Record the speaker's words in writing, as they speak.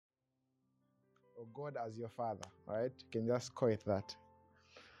or God as your father, right? You can just call it that.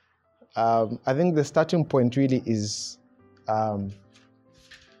 I think the starting point really is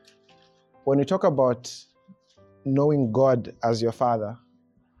when you talk about knowing God as your father,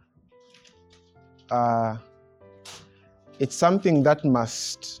 it's something that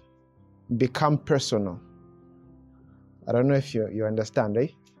must become personal. I don't know if you understand,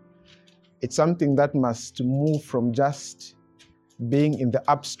 right? It's something that must move from just being in the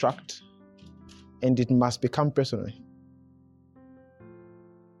abstract, and it must become personal.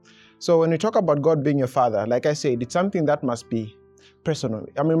 So when we talk about God being your father, like I said, it's something that must be personal.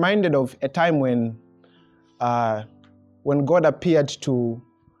 I'm reminded of a time when God appeared to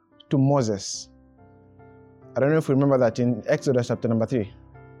Moses. I don't know if you remember that in Exodus chapter number 3.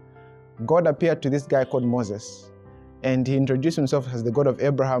 God appeared to this guy called Moses, and he introduced himself as the God of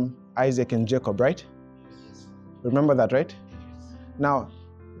Abraham, Isaac, and Jacob, right? Remember that, right? Now,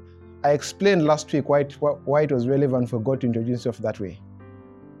 I explained last week why it was relevant for God to introduce himself that way,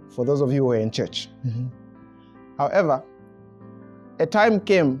 for those of you who are in church. Mm-hmm. However, a time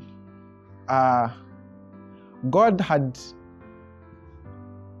came, God had,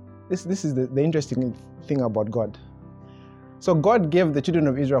 this is the interesting thing about God. So God gave the children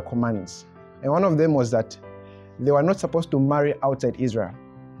of Israel commands, and one of them was that they were not supposed to marry outside Israel.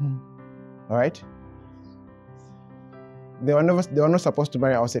 All right? They were not supposed to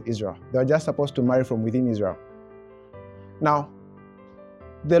marry outside Israel. They were just supposed to marry from within Israel. Now,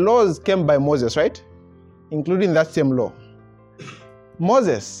 the laws came by Moses, right? Including that same law.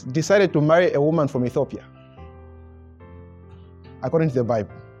 Moses decided to marry a woman from Ethiopia, according to the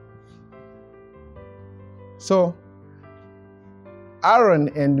Bible. So, Aaron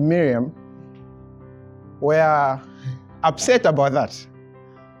and Miriam were upset about that.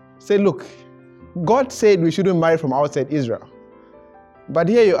 Say, look, God said we shouldn't marry from outside Israel. But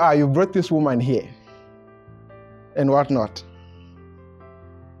here you are, you brought this woman here. And whatnot.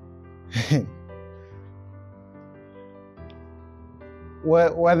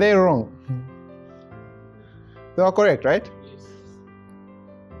 Were they wrong? They were correct, right? Yes.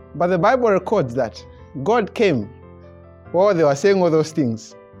 But the Bible records that God came while they were saying all those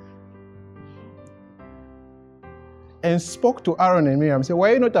things and spoke to Aaron and Miriam and said, why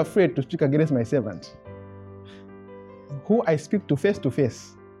are you not afraid to speak against my servant, who I speak to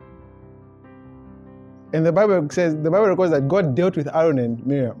face? And the Bible records that God dealt with Aaron and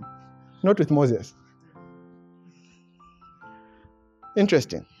Miriam, not with Moses.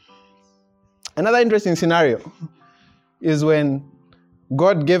 Interesting. Another interesting scenario is when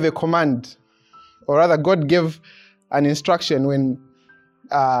God gave a command, or rather God gave an instruction when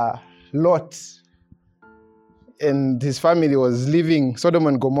Lot and his family was leaving Sodom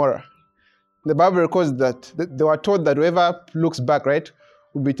and Gomorrah. The Bible records that they were told that whoever looks back, right,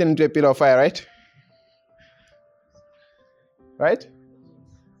 will be turned into a pillar of fire, right? Right?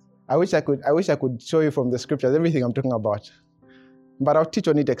 I wish I could show you from the scriptures everything I'm talking about. But I'll teach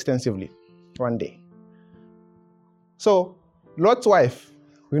on it extensively one day. So, Lot's wife,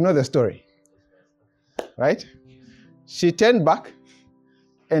 we know the story. Right? She turned back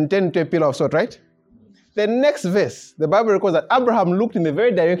and turned into a pillar of salt, right? The next verse, the Bible records that Abraham looked in the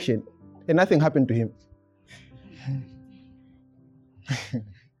very direction and nothing happened to him.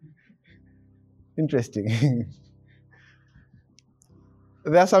 Interesting.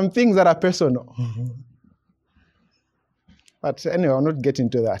 There are some things that are personal. But anyway, I'll not get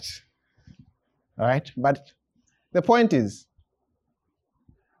into that. All right? But the point is,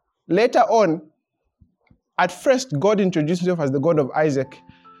 later on, at first, God introduced himself as the God of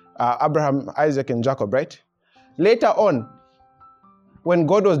Abraham, Isaac, and Jacob, right? Later on, when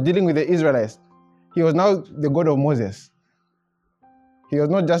God was dealing with the Israelites, he was now the God of Moses. He was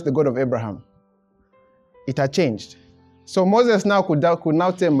not just the God of Abraham. It had changed. So Moses now could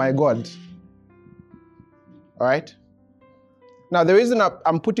now say, my God. All right? Now, the reason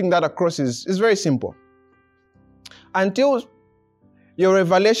I'm putting that across is very simple. Until your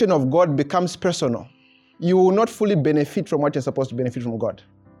revelation of God becomes personal, you will not fully benefit from what you're supposed to benefit from God.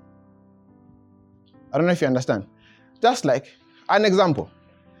 I don't know if you understand. Just like an example.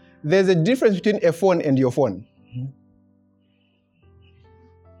 There's a difference between a phone and your phone.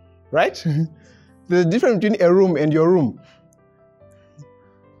 Right? There's a difference between a room and your room.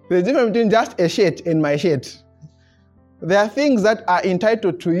 There's a difference between just a shirt and my shirt. There are things that are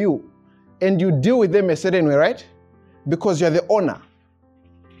entitled to you, and you deal with them a certain way, right? Because you're the owner.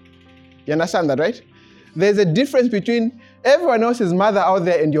 You understand that, right? There's a difference between everyone else's mother out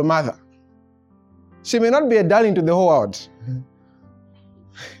there and your mother. She may not be a darling to the whole world.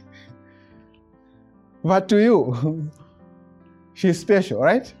 But to you, she's special,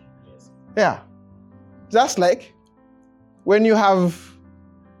 right? Yes. Yeah. Just like when you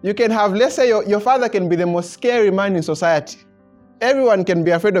can have, let's say your father can be the most scary man in society. Everyone can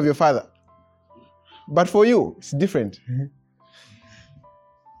be afraid of your father. But for you, it's different.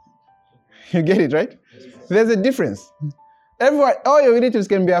 You get it, right? There's a difference. All your relatives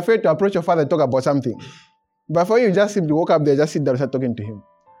can be afraid to approach your father and talk about something. But for you, just simply walk up there, just sit down and start talking to him.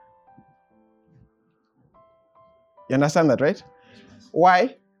 You understand that, right?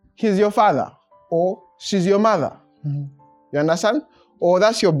 Why? He's your father, or she's your mother. You understand? Or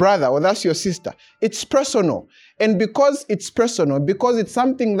that's your brother, or that's your sister. It's personal. And because it's personal, because it's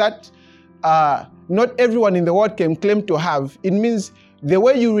something that not everyone in the world can claim to have, it means the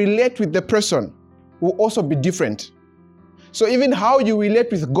way you relate with the person will also be different. So even how you relate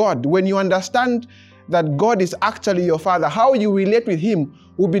with God, when you understand that God is actually your father, how you relate with him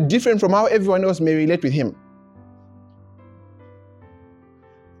will be different from how everyone else may relate with him.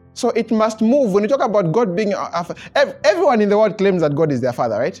 So it must move. When you talk about God being everyone in the world claims that God is their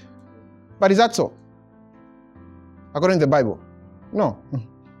father, right? But is that so? According to the Bible? No.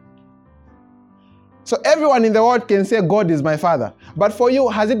 So everyone in the world can say God is my father. But for you,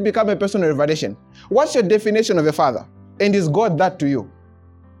 has it become a personal revelation? What's your definition of a father? And is God that to you?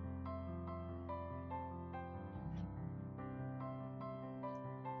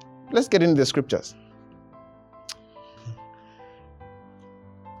 Let's get into the scriptures.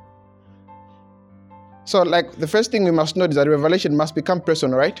 So, like, the first thing we must know is that revelation must become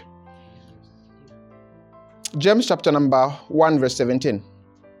personal, right? James chapter number 1, verse 17.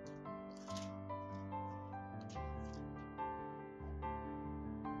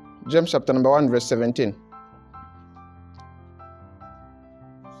 James chapter number 1, verse 17.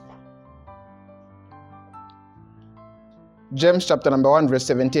 James chapter number 1, verse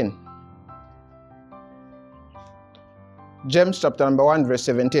 17. James chapter number 1, verse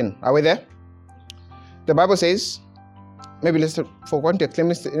 17. Are we there? The Bible says, maybe let's, for context, let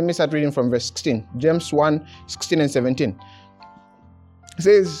me start reading from verse 16. James 1, 16 and 17. It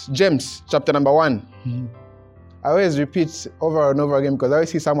says, James chapter number 1. I always repeat over and over again because I always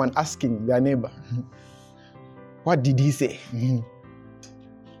see someone asking their neighbor, what did he say?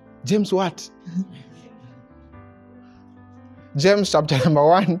 James what? James chapter number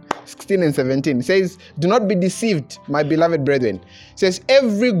 1, 16 and 17. It says, do not be deceived, my beloved brethren. It says,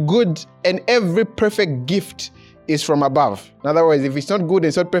 every good and every perfect gift is from above. In other words, if it's not good,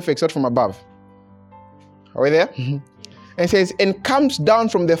 it's not perfect, it's not from above. Are we there? And it says, and comes down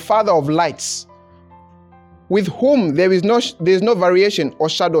from the Father of lights, with whom there is no variation or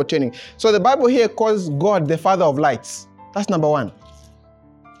shadow or turning. So the Bible here calls God the Father of lights. That's number one.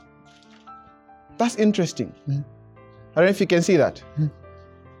 That's interesting. I don't know if you can see that.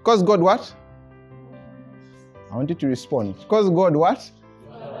 Because God what? I want you to respond. Because God what?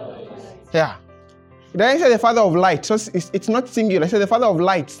 Yeah. It doesn't say the Father of light. So it's not singular. It says the Father of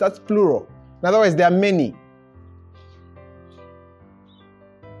lights. That's plural. In other words, there are many.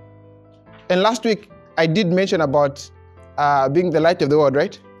 And last week, I did mention about being the light of the world,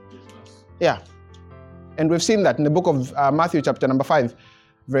 right? Yeah. And we've seen that in the book of Matthew chapter number 5,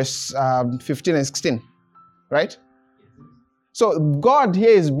 verse 15 and 16, right? So God here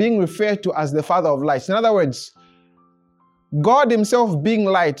is being referred to as the Father of lights. In other words, God himself being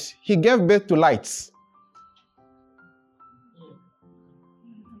light, he gave birth to lights.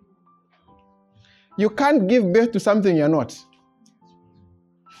 You can't give birth to something you're not.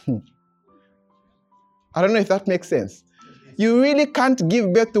 I don't know if that makes sense. You really can't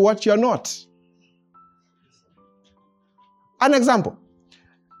give birth to what you're not. An example.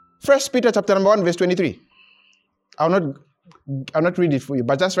 1 Peter chapter number 1, verse 23. I'll not read it for you,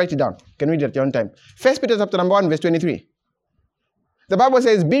 but just write it down. You can read it at your own time. 1 Peter chapter number 1, verse 23. The Bible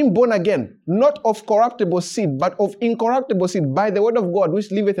says, being born again, not of corruptible seed, but of incorruptible seed, by the word of God,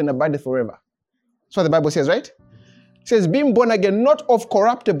 which liveth and abideth forever. That's what the Bible says, right? It says, being born again, not of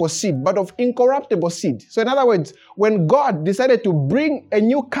corruptible seed, but of incorruptible seed. So in other words, when God decided to bring a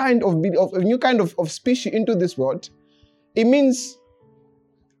new kind of species into this world, it means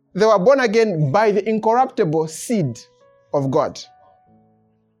they were born again by the incorruptible seed of God.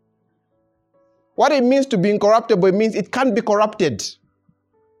 What it means to be incorruptible, it means it can't be corrupted.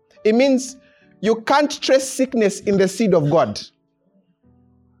 It means you can't trace sickness in the seed of God.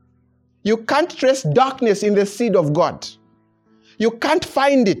 You can't trace darkness in the seed of God. You can't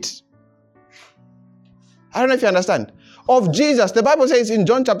find it. I don't know if you understand. Of Jesus, the Bible says in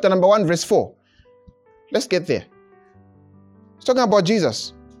John chapter number 1, verse 4. Let's get there. It's talking about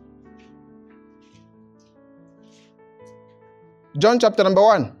Jesus. John chapter number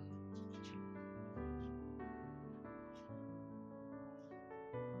 1.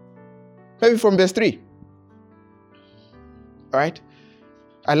 Maybe from verse 3. All right?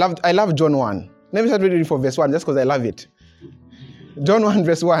 I love John 1. Let me start reading from verse 1 just because I love it. John 1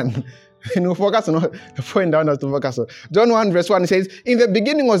 verse 1. Focus on the point down to focus on. John 1 verse 1 says, in the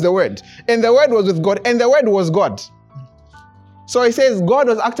beginning was the Word, and the Word was with God, and the Word was God. So it says God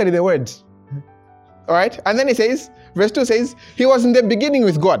was actually the Word. All right? And then it says, verse 2 says, he was in the beginning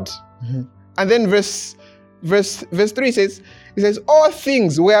with God. And then verse 3 says, it says, all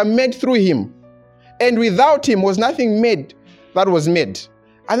things were made through him, and without him was nothing made that was made.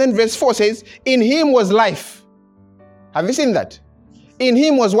 And then verse 4 says, in him was life. Have you seen that? In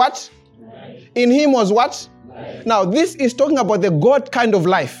him was what? Life. In him was what? Life. Now, this is talking about the God kind of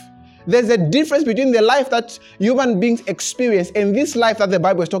life. There's a difference between the life that human beings experience and this life that the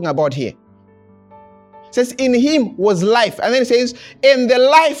Bible is talking about here. It says, in him was life. And then it says, and the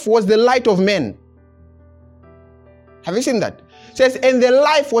life was the light of men. Have you seen that? It says, and the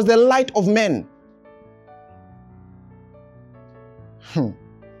life was the light of men.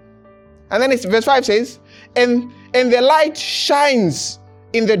 And then verse 5 says, and the light shines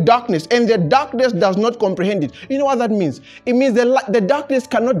in the darkness, and the darkness does not comprehend it. You know what that means? It means the darkness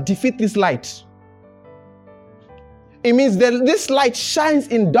cannot defeat this light. It means that this light shines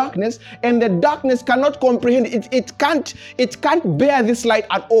in darkness, and the darkness cannot comprehend it. It can't bear this light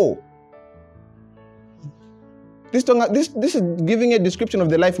at all. This is giving a description of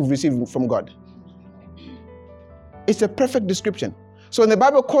the life we've received from God. It's a perfect description. So when the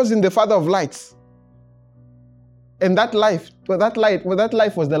Bible calls him the Father of lights, and that life was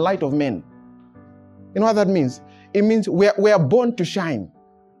the light of men. You know what that means? It means we are born to shine.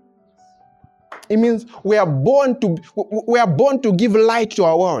 It means we are born to give light to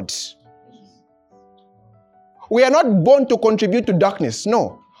our world. We are not born to contribute to darkness.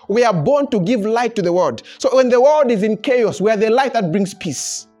 No. We are born to give light to the world. So when the world is in chaos, we are the light that brings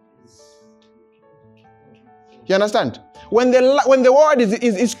peace. You understand? When the world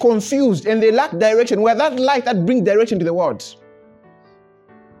is confused and they lack direction, we're that light that brings direction to the world.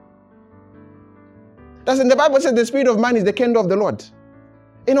 That's in the Bible says the spirit of man is the candle of the Lord.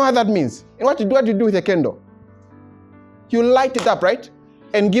 You know what that means? And what you do with a candle? You light it up, right?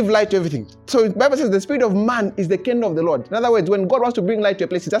 And give light to everything. So the Bible says the spirit of man is the candle of the Lord. In other words, when God wants to bring light to a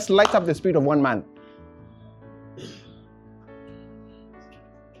place, he just lights up the spirit of one man.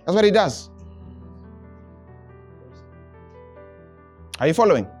 That's what he does. Are you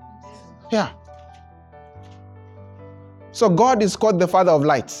following? Yeah. So God is called the Father of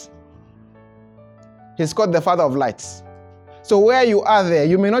lights. He's called the Father of lights. So where you are there,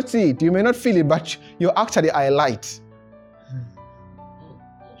 you may not see it, you may not feel it, but you actually are a light.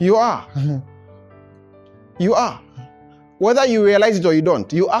 You are. You are. Whether you realize it or you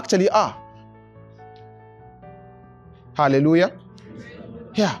don't, you actually are. Hallelujah.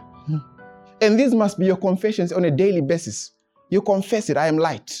 Yeah. And these must be your confessions on a daily basis. You confess it, I am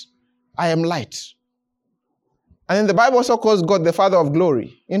light. I am light. And then the Bible also calls God the Father of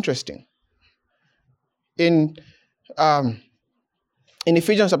glory. Interesting. In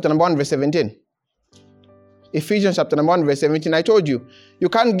Ephesians chapter 1 verse 17. Ephesians chapter 1 verse 17. I told you, you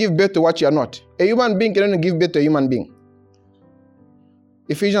can't give birth to what you are not. A human being can only give birth to a human being.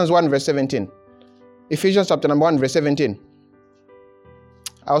 Ephesians 1 verse 17. Ephesians chapter 1 verse 17.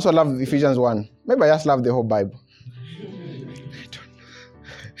 I also love Ephesians 1. Maybe I just love the whole Bible.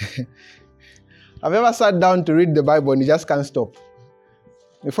 Have you ever sat down to read the Bible and you just can't stop?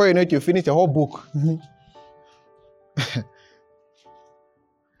 Before you know it, you finish the whole book.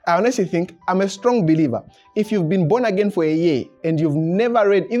 I honestly think I'm a strong believer. If you've been born again for a year and you've never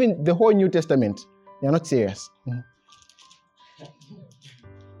read even the whole New Testament, you're not serious.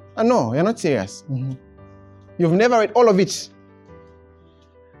 No, you're not serious. You've never read all of it.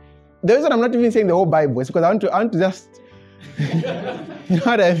 The reason I'm not even saying the whole Bible is because I want to just, you know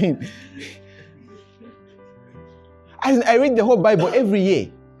what I mean? I read the whole Bible every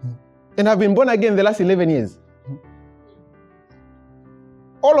year. And I've been born again the last 11 years.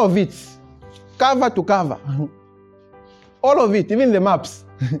 All of it, cover to cover. All of it, even the maps.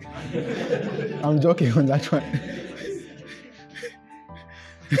 I'm joking on that one.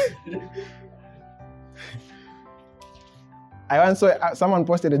 I once saw someone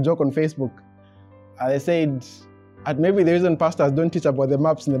posted a joke on Facebook. They said, maybe the reason pastors don't teach about the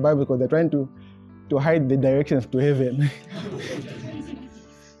maps in the Bible because they're trying to hide the directions to heaven.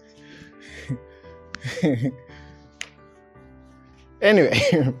 Anyway,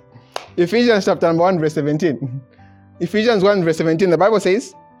 Ephesians chapter 1 verse 17. Ephesians 1 verse 17, the Bible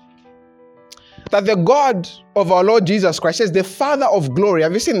says that the God of our Lord Jesus Christ says the Father of glory.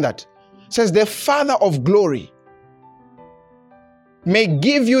 Have you seen that? It says the Father of glory. may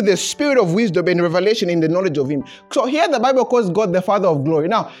give you the spirit of wisdom and revelation in the knowledge of him. So here the Bible calls God the Father of glory.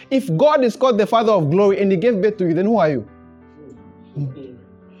 Now, if God is called the Father of glory and he gave birth to you, then who are you?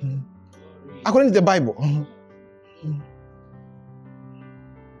 According to the Bible.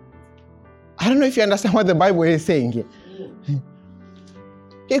 I don't know if you understand what the Bible is saying here.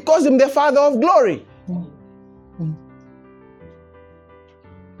 He calls him the Father of glory.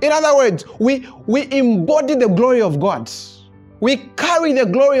 In other words, we embody the glory of God. We carry the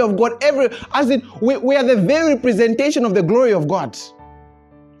glory of God as in we are the very representation of the glory of God.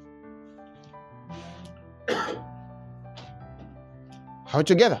 How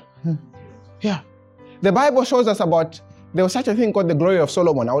together? Yeah. The Bible shows us about, there was such a thing called the glory of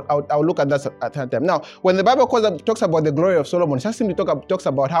Solomon. I'll look at that at that time. Now, when the Bible talks about the glory of Solomon, it just simply talks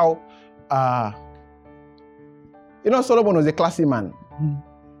about how, Solomon was a classy man.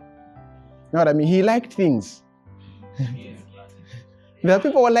 You know what I mean? He liked things. There are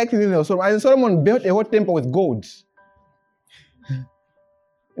people who like things in Solomon. And Solomon built a whole temple with gold. You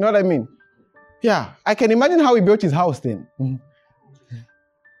know what I mean? Yeah. I can imagine how he built his house then.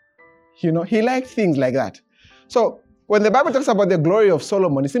 He liked things like that. So, when the Bible talks about the glory of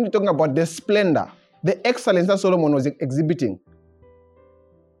Solomon, it's simply talking about the splendor, the excellence that Solomon was exhibiting.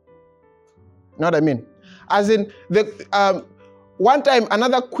 You know what I mean? As in, one time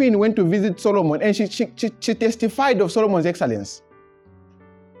another queen went to visit Solomon and she testified of Solomon's excellence.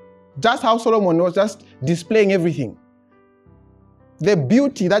 Just how Solomon was just displaying everything. The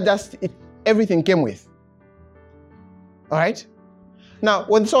beauty that everything came with. All right? Now,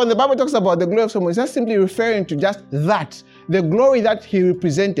 when the Bible talks about the glory of Solomon, it's just simply referring to just that, the glory that he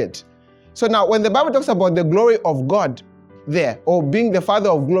represented. So now, when the Bible talks about the glory of God there, or being the Father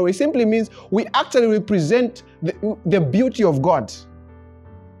of glory, it simply means we actually represent the beauty of God.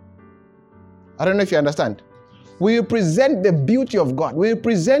 I don't know if you understand. We represent the beauty of God. We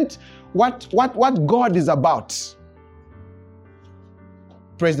represent what God is about.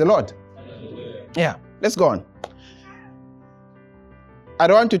 Praise the Lord. Yeah, let's go on. I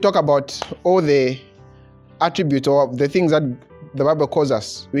don't want to talk about all the attributes or the things that the Bible calls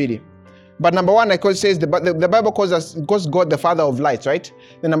us, really. But number one, it says the Bible calls God the Father of lights, right?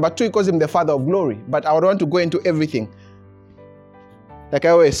 Then number two, it calls him the Father of glory. But I would want to go into everything. Like I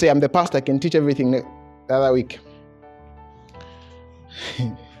always say, I'm the pastor, I can teach everything the other week.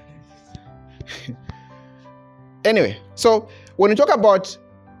 Anyway, so when you talk about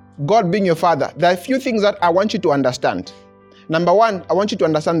God being your Father, there are a few things that I want you to understand. Number one, I want you to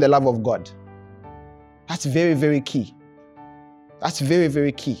understand the love of God. That's very, very key. That's very,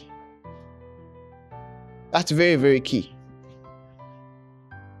 very key. That's very, very key.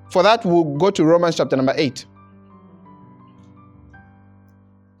 For that, we'll go to Romans chapter number 8.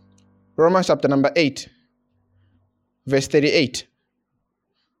 Romans chapter number 8, verse 38.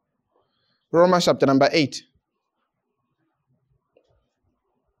 Romans chapter number 8.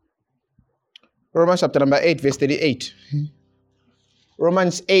 Romans chapter number 8, verse 38.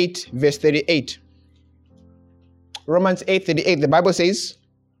 Romans 8, verse 38. Romans 8, 38. The Bible says,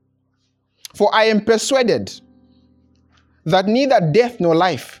 "For I am persuaded that neither death nor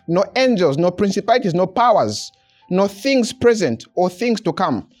life, nor angels, nor principalities, nor powers, nor things present or things to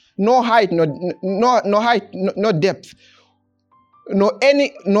come, nor height, nor depth, nor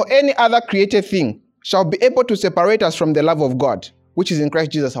any other created thing shall be able to separate us from the love of God, which is in Christ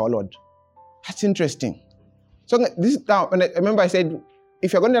Jesus our Lord." That's interesting. So this now, when I remember I said,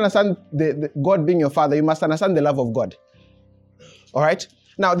 if you're going to understand the God being your Father, you must understand the love of God. All right?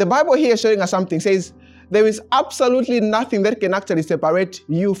 Now, the Bible here is showing us something. It says, there is absolutely nothing that can actually separate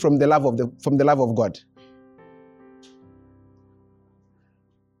you from the love of God.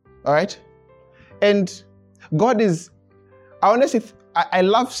 All right? And God is, I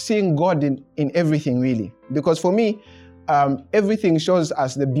love seeing God in everything, really. Because for me, everything shows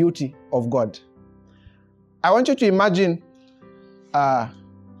us the beauty of God. I want you to imagine a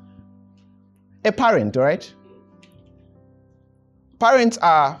parent, all right? Parents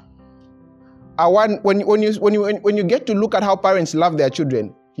are one, when you get to look at how parents love their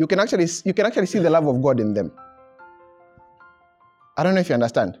children, you can actually see the love of God in them. I don't know if you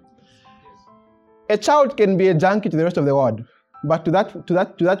understand. A child can be a junkie to the rest of the world, but to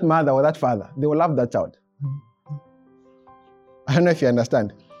that mother or that father, they will love that child. I don't know if you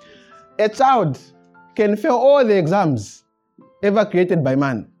understand. A child can fail all the exams ever created by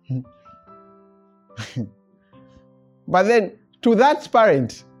man. But then, to that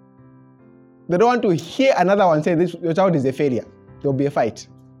parent, they don't want to hear another one say, your child is a failure. There will be a fight.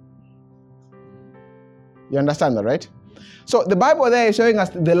 You understand that, right? So the Bible there is showing us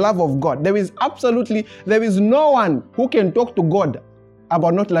the love of God. There is no one who can talk to God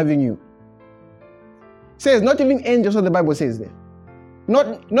about not loving you. It says not even angels, what the Bible says there.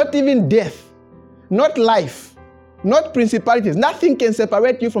 Not even death, not life, not principalities. Nothing can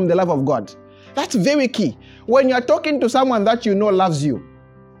separate you from the love of God. That's very key. When you are talking to someone that you know loves you,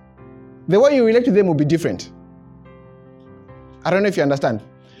 the way you relate to them will be different. I don't know if you understand.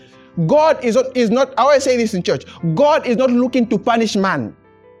 God is not, I always say this in church, God is not looking to punish man.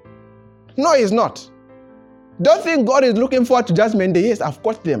 No, he's not. Don't think God is looking forward to judgment day. Yes, I've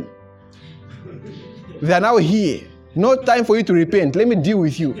caught them. They are now here. No time for you to repent. Let me deal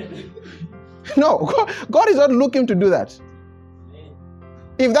with you. No, God is not looking to do that.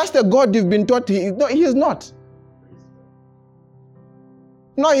 If that's the God you've been taught, he is not.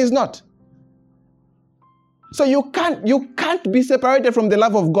 No, he's not. So you can't be separated from the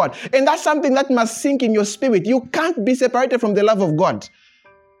love of God. And that's something that must sink in your spirit. You can't be separated from the love of God.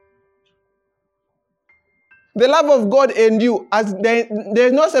 The love of God and you, as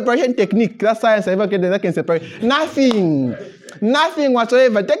there's no separation technique that science ever that can separate. Nothing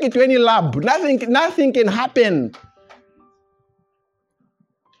whatsoever. Take it to any lab. Nothing can happen.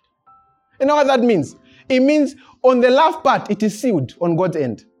 You know what that means? It means on the love part, it is sealed on God's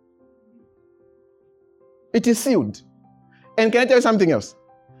end. It is sealed. And can I tell you something else?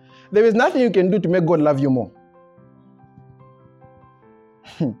 There is nothing you can do to make God love you more.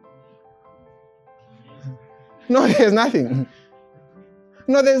 No, there's nothing.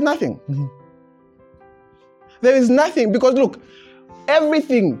 No, there's nothing. There is nothing, because look,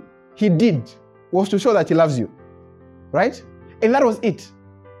 everything he did was to show that he loves you. Right? And that was it.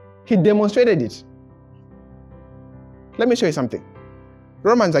 He demonstrated it. Let me show you something.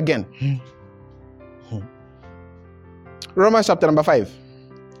 Romans again. Romans chapter number 5.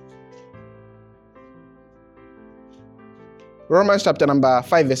 Romans chapter number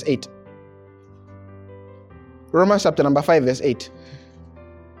 5 verse 8. Romans chapter number 5 verse 8.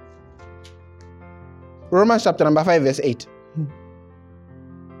 Romans chapter number 5 verse 8.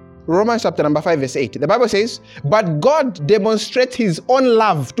 Romans chapter number 5 verse 8. The Bible says, but God demonstrates his own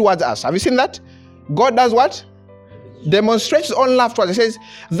love towards us. Have you seen that? God does what? Demonstrates his own love towards us. It says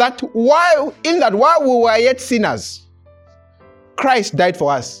that while we were yet sinners, Christ died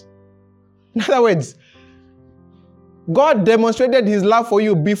for us. In other words, God demonstrated his love for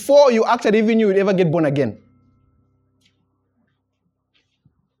you before you actually even knew you'd ever get born again.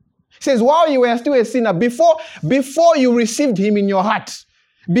 It says, while you were still a sinner, before you received him in your heart,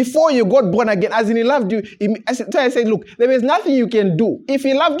 before you got born again, as in he loved you, I said, look, there is nothing you can do. If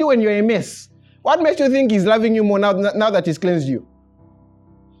he loved you when you're a mess, what makes you think he's loving you more now that he's cleansed you?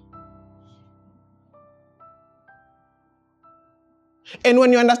 And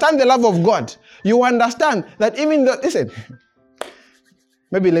when you understand the love of God, you understand that even though, listen,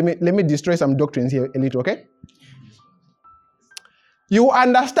 maybe let me destroy some doctrines here a little, okay? You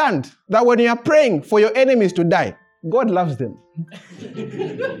understand that when you are praying for your enemies to die, God loves them.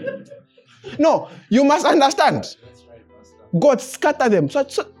 No, you must understand. God scatter them. So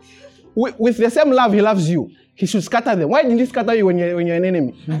with the same love he loves you, he should scatter them. Why didn't he scatter you when you're an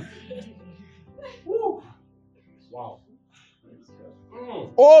enemy?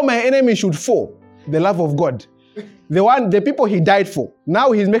 All my enemies should fall. The love of God. The people he died for.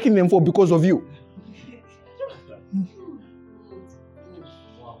 Now he's making them fall because of you.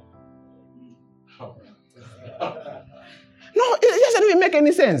 No, it doesn't even make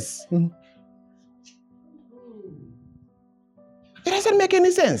any sense. It doesn't make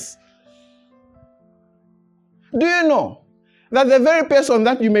any sense. Do you know that the very person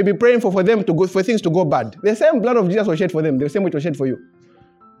that you may be praying for them to go, for things to go bad, the same blood of Jesus was shed for them, the same way it was shed for you.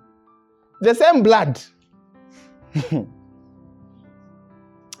 The same blood.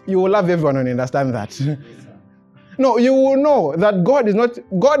 You will love everyone and understand that. No, you will know that God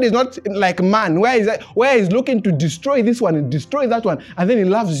is not like man, where he's looking to destroy this one and destroy that one, and then he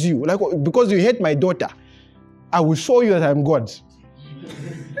loves you. Like, because you hate my daughter, I will show you that I'm God.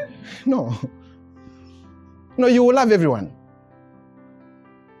 No. No, you will love everyone.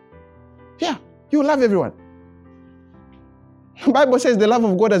 Yeah, you will love everyone. The Bible says the love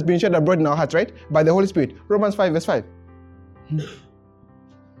of God has been shed abroad in our hearts, right? By the Holy Spirit. Romans 5 verse 5.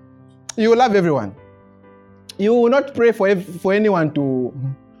 You will love everyone. You will not pray for anyone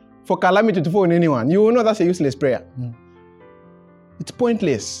for calamity to fall on anyone. You will know that's a useless prayer. It's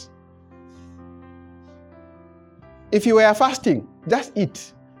pointless. If you were fasting, just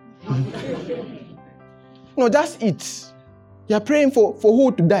eat. No, just eat. You're praying for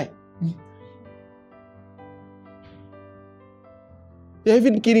who to die. You're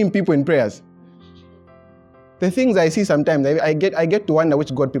even killing people in prayers. The things I see sometimes, I get to wonder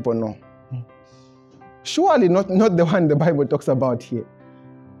which God people know. Surely not the one the Bible talks about here.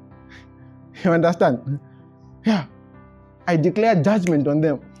 You understand? Yeah. I declare judgment on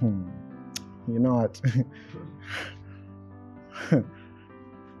them. You know what?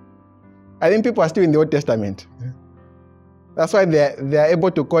 I think people are still in the Old Testament. That's why they are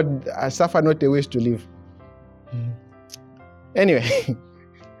able to quote, suffer not a wish to live. Anyway.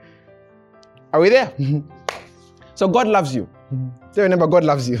 Are we there? So God loves you. So remember, God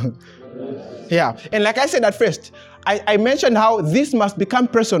loves you. Yeah. And like I said at first, I mentioned how this must become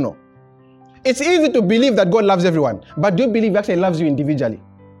personal. It's easy to believe that God loves everyone, but do you believe He actually loves you individually?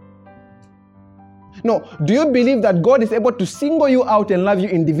 No. Do you believe that God is able to single you out and love you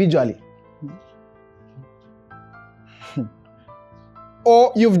individually?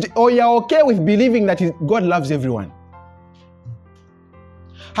 Or you're okay with believing that God loves everyone?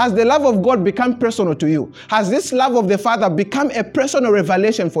 Has the love of God become personal to you? Has this love of the Father become a personal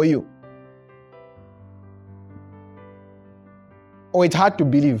revelation for you? Or it's hard to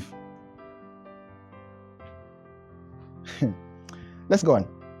believe? Let's go on.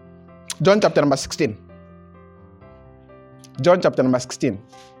 John chapter number 16. John chapter number 16.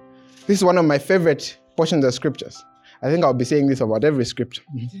 This is one of my favorite portions of scriptures. I think I'll be saying this about every scripture.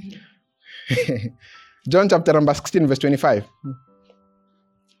 John chapter number 16, verse 25.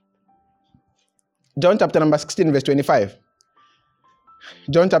 John chapter number 16, verse 25.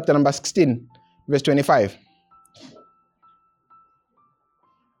 John chapter number 16, verse 25.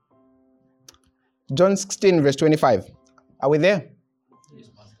 John 16, verse 25. Are we there? Yes,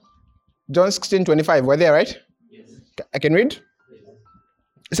 John 16, 25. We're there, right? Yes. I can read?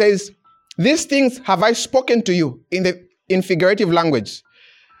 It says, these things have I spoken to you in figurative language.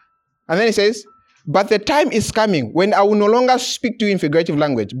 And then it says, but the time is coming when I will no longer speak to you in figurative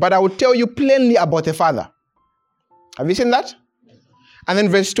language, but I will tell you plainly about the Father. Have you seen that? And then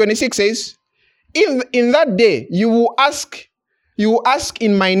verse 26 says, in that day you will ask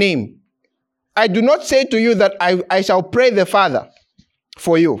in my name. I do not say to you that I shall pray the Father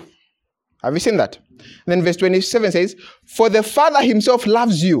for you. Have you seen that? And then verse 27 says, for the Father himself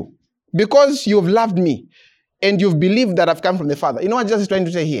loves you because you've loved me and you've believed that I've come from the Father. You know what Jesus is trying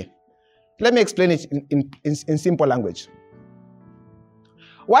to say here? Let me explain it in simple language.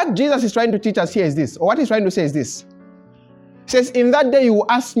 What Jesus is trying to teach us here is this, or what he's trying to say is this. He says, in that day you will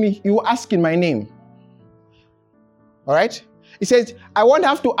ask me, you will ask in my name. All right? He says, I won't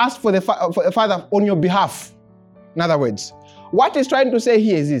have to ask for the Father on your behalf. In other words, what he's trying to say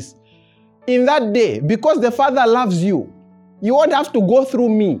here is this. In that day, because the Father loves you, you won't have to go through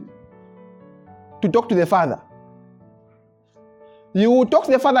me to talk to the Father. You will talk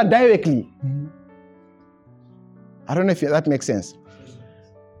to the Father directly. I don't know if that makes sense.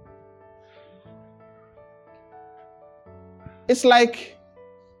 It's like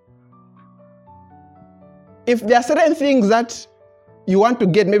if there are certain things that you want to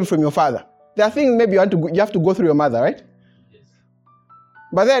get maybe from your father, there are things maybe you have to go through your mother, right? Yes.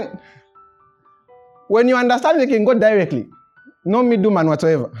 But then, when you understand they can go directly, no middleman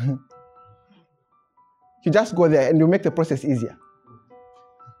whatsoever. You just go there and you make the process easier.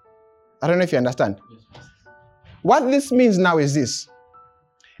 I don't know if you understand. What this means now is this.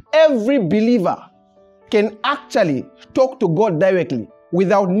 Every believer can actually talk to God directly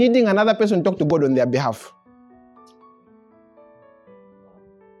without needing another person to talk to God on their behalf.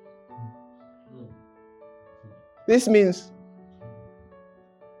 This means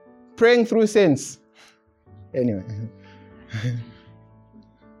praying through saints. Anyway.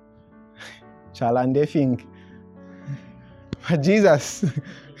 Chalande think. But Jesus,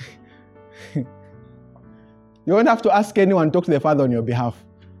 you won't have to ask anyone to talk to the Father on your behalf.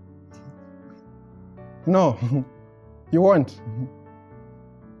 No, you won't.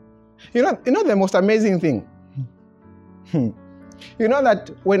 You know the most amazing thing? You know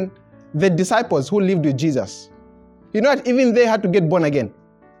that when the disciples who lived with Jesus, you know that even they had to get born again.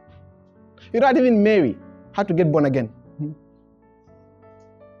 You know that even Mary had to get born again.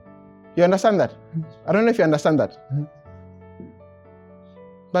 You understand that? I don't know if you understand that.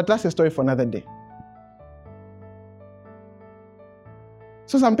 But that's a story for another day.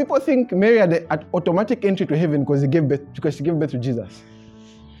 So some people think Mary had automatic entry to heaven because she gave birth to Jesus.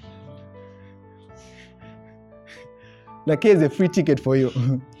 Like, here's a free ticket for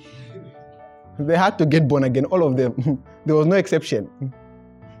you. They had to get born again, all of them. There was no exception.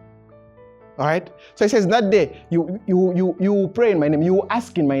 All right? So it says that day, you will pray in my name, you will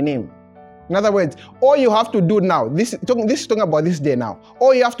ask in my name. In other words, all you have to do now, this is talking about this day now,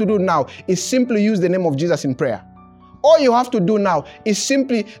 all you have to do now is simply use the name of Jesus in prayer. All you have to do now is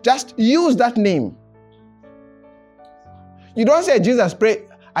simply just use that name. You don't say, Jesus,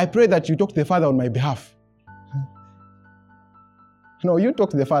 I pray that you talk to the Father on my behalf. No, you talk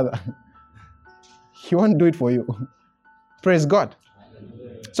to the Father. He won't do it for you. Praise God.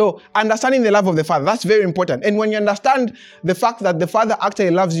 So understanding the love of the Father, that's very important. And when you understand the fact that the Father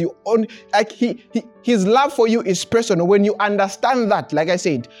actually loves you, his love for you is personal. When you understand that, like I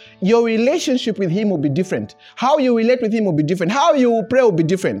said, your relationship with him will be different. How you relate with him will be different. How you will pray will be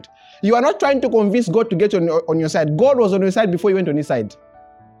different. You are not trying to convince God to get on your side. God was on your side before you went on his side.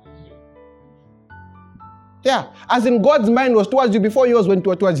 Yeah, as in God's mind was towards you before yours went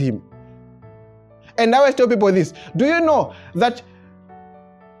towards him. And I always tell people this. Do you know that,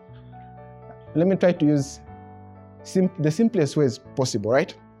 let me try to use the simplest ways possible,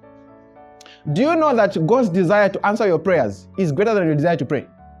 right? Do you know that God's desire to answer your prayers is greater than your desire to pray?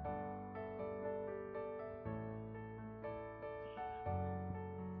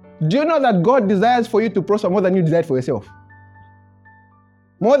 Do you know that God desires for you to prosper more than you desire for yourself?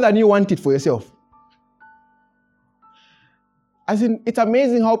 More than you want it for yourself. As in, it's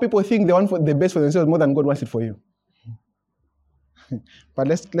amazing how people think they want the best for themselves more than God wants it for you. But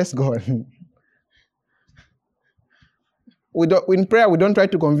let's go on. In prayer, we don't try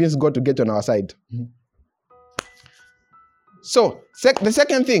to convince God to get on our side. So, the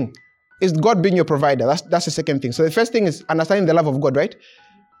second thing is God being your provider. That's the second thing. So the first thing is understanding the love of God, right?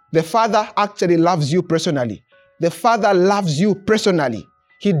 The Father actually loves you personally. The Father loves you personally.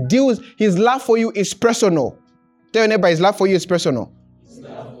 His love for you is personal. Tell your neighbor, his love for you is personal.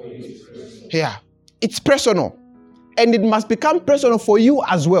 Yeah, it's personal. And it must become personal for you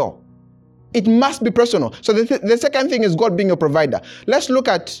as well. It must be personal. So the second thing is God being your provider. Let's look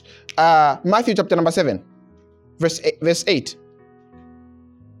at Matthew chapter number 7, verse 8.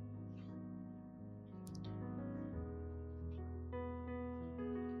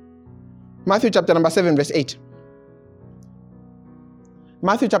 Matthew chapter number 7, verse 8.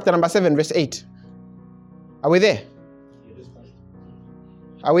 Matthew chapter number 7, verse 8. Are we there?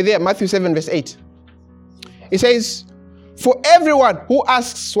 Are we there? Matthew 7, verse 8. It says, for everyone who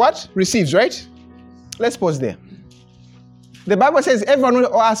asks what? Receives, right? Let's pause there. The Bible says everyone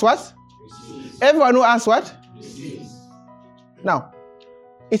who asks what? Receives. Everyone who asks what? Receives. Now,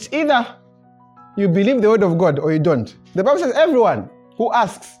 it's either you believe the word of God or you don't. The Bible says everyone who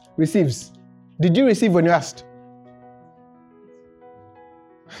asks receives. Did you receive when you asked?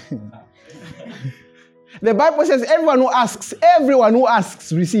 The Bible says everyone who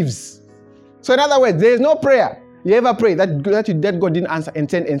asks receives. So in other words, there is no prayer you ever pray that God didn't answer and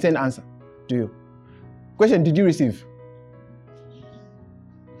send answer to you. Question, did you receive?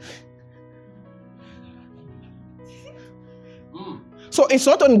 So it's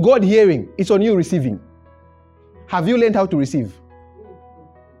not on God hearing, it's on you receiving. Have you learned how to receive?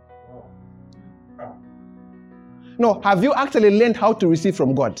 No, have you actually learned how to receive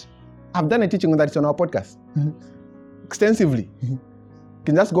from God? I've done a teaching on that, it's on our podcast. Extensively. You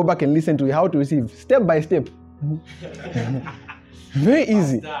can just go back and listen to how to receive, step by step. Very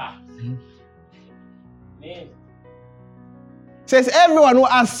easy. Says everyone who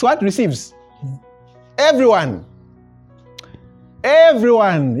asks what? Receives. Everyone.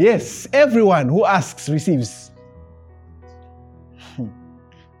 Everyone. Yes, everyone who asks receives.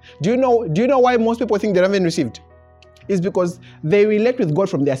 Do you know why most people think they haven't received? It's because they relate with God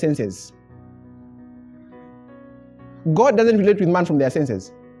from their senses. God doesn't relate with man from their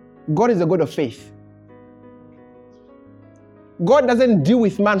senses. God is a God of faith. God doesn't deal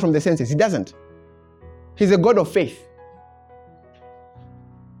with man from the senses. He doesn't. He's a God of faith.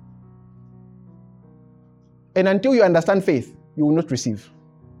 And until you understand faith, you will not receive.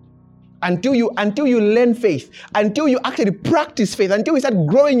 Until you learn faith, until you actually practice faith, until you start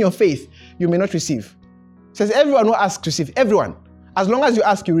growing your faith, you may not receive. It says everyone who asks receive. Everyone. As long as you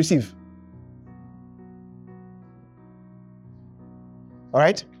ask, you receive. All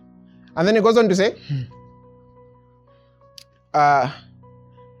right? And then it goes on to say,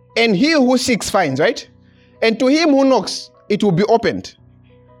 and he who seeks finds, right? And to him who knocks, it will be opened.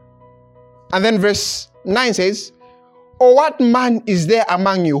 And then verse 9 says, or what man is there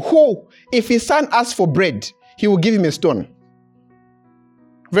among you who, if his son asks for bread, he will give him a stone?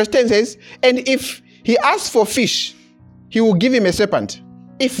 Verse 10 says, and if he asks for fish, he will give him a serpent.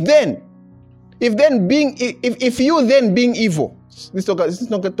 If you then being evil, this is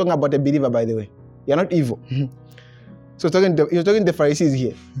not talking about a believer, by the way. You're not evil. So you're talking to the Pharisees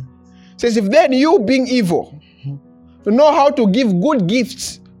here. It says, if then you being evil, know how to give good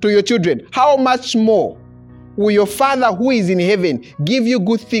gifts to your children, how much more will your Father who is in heaven give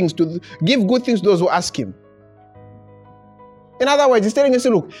good things to those who ask him? In other words, he's telling us,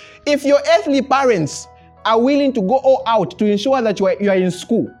 look, if your earthly parents are willing to go all out to ensure that you are in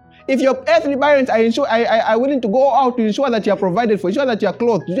school, If your earthly parents are willing to go out to ensure that you are provided for, ensure that you are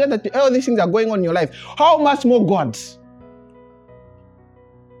clothed, ensure that all these things are going on in your life, how much more God?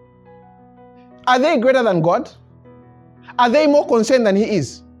 Are they greater than God? Are they more concerned than He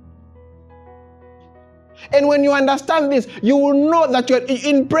is? And when you understand this, you will know that you're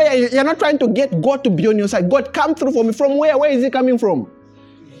in prayer. You're not trying to get God to be on your side. God, come through for me. From where? Where is He coming from?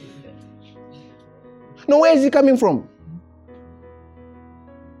 No, where is He coming from?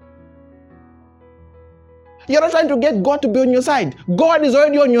 You're not trying to get God to be on your side. God is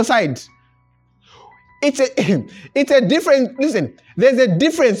already on your side. It's a difference. Listen, there's a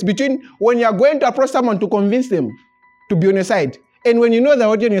difference between when you're going to approach someone to convince them to be on your side, and when you know they're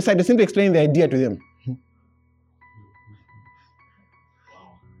already on your side, you simply explain the idea to them.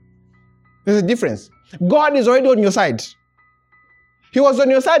 There's a difference. God is already on your side. He was on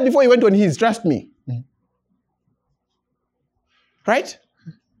your side before He went on His. Trust me. Right?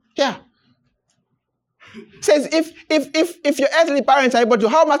 Yeah. Says if your earthly parents are able to,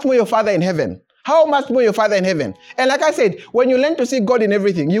 how much more your Father in heaven? How much more your Father in heaven? And like I said, when you learn to see God in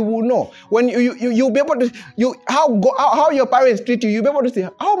everything, you will know. When you'll be able to, how your parents treat you, you'll be able to say,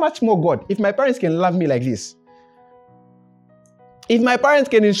 how much more God? If my parents can love me like this, if my parents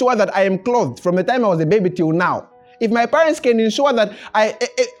can ensure that I am clothed from the time I was a baby till now, if my parents can ensure that I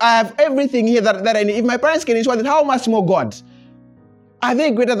have everything here that I need, if my parents can ensure that, how much more God? Are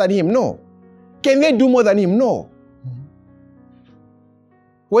they greater than Him? No. Can they do more than Him? No.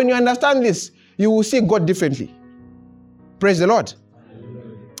 When you understand this, you will see God differently. Praise the Lord.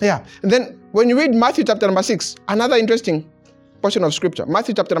 Yeah. And then when you read Matthew chapter number 6, another interesting portion of scripture.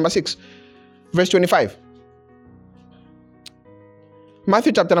 Matthew chapter number 6, verse 25.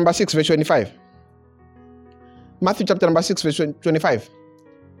 Matthew chapter number 6, verse 25. Matthew chapter number 6, verse 25.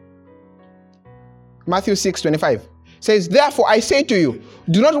 Matthew 6, 25. Says, therefore I say to you,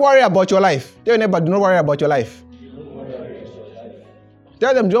 do not worry about your life. Tell your neighbor, do not worry about your life.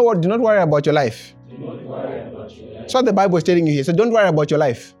 Tell them, do not worry about your life. That's what the Bible is telling you here. So don't worry about your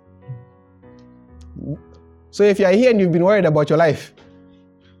life. So if you are here and you've been worried about your life,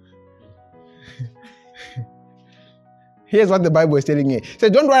 here's what the Bible is telling you. It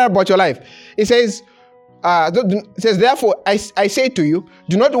says, don't worry about your life. It says, therefore, I say to you,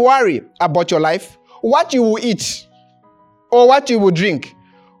 do not worry about your life, what you will eat, or what you will drink,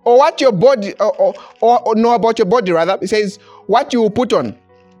 or what your body, or know about your body, rather. It says, what you will put on.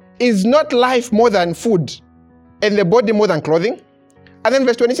 Is not life more than food, and the body more than clothing? And then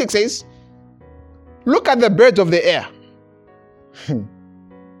verse 26 says, look at the birds of the air.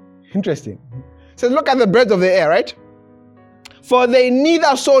 Interesting. It says, look at the birds of the air, right? For they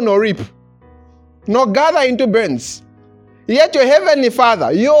neither sow nor reap, nor gather into barns. Yet your heavenly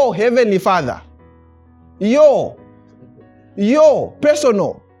Father, your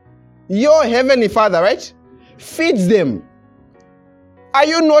personal, your heavenly Father, right, feeds them. Are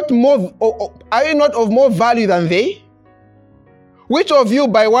you not of more value than they? Which of you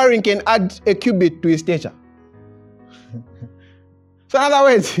by worrying can add a cubit to his stature? So in other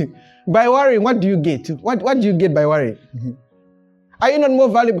words, by worrying, what do you get? What do you get by worrying? Are you not more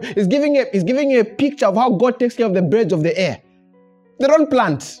valuable? It's giving you a picture of how God takes care of the birds of the air. They don't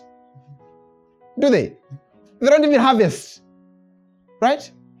plant. Do they? They don't even harvest.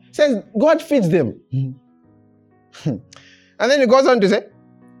 Right? It says God feeds them. And then it goes on to say,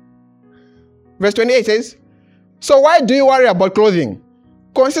 verse 28 says, so why do you worry about clothing?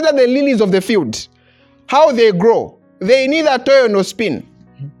 Consider the lilies of the field, how they grow. They neither toil nor spin.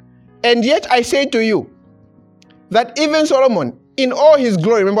 And yet I say to you, that even Solomon, in all his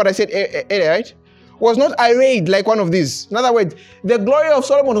glory, remember what I said earlier, right? Was not arrayed like one of these. In other words, the glory of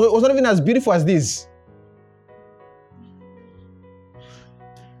Solomon was not even as beautiful as this.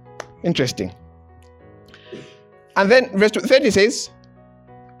 Interesting. And then verse 30 says,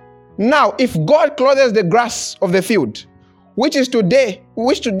 now if God clothes the grass of the field, which today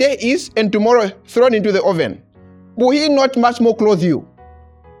is and tomorrow thrown into the oven, will He not much more clothe you,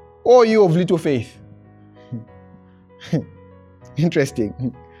 O you of little faith?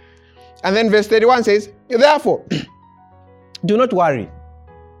 Interesting. And then verse 31 says, therefore, do not worry.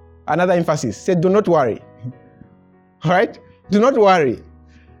 Another emphasis. Say, do not worry. All right? Do not worry.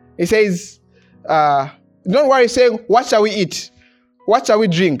 It says, don't worry, saying, what shall we eat? What shall we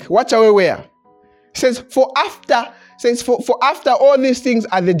drink? What shall we wear? It says, for after all these things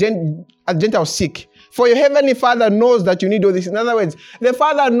are the Gentiles seek. For your heavenly Father knows that you need all this. In other words, the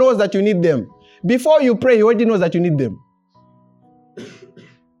Father knows that you need them. Before you pray, He already knows that you need them.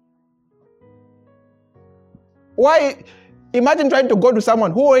 Why? Imagine trying to go to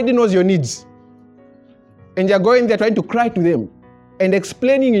someone who already knows your needs. And you're going there trying to cry to them. and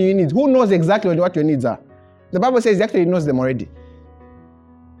explaining your needs. Who knows exactly what your needs are? The Bible says actually knows them already.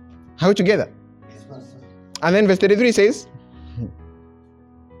 Are we together? And then verse 33 says,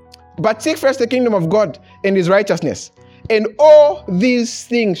 but seek first the kingdom of God and his righteousness, and all these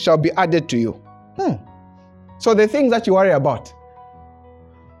things shall be added to you. So the things that you worry about,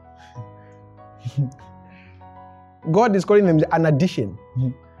 God is calling them an addition.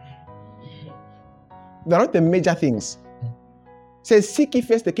 They're not the major things. It says, seek ye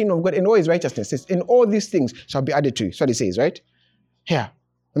first the kingdom of God and all his righteousness. It says, and all these things shall be added to you. That's what it says, right? Here.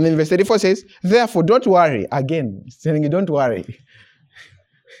 And then verse 34 says, therefore, don't worry. Again, it's telling you, don't worry.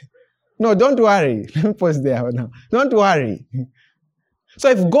 No, don't worry. Let me pause there now. Don't worry. So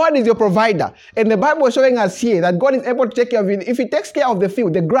if God is your provider, and the Bible is showing us here that God is able to take care of you, if he takes care of the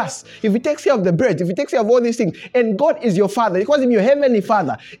field, the grass, if he takes care of the birds, if he takes care of all these things, and God is your father, he calls him your heavenly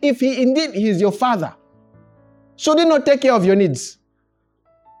father. If he indeed is your father, should he not take care of your needs?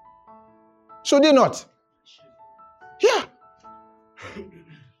 Should he not? Yeah.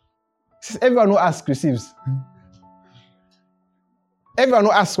 Everyone who asks receives. Everyone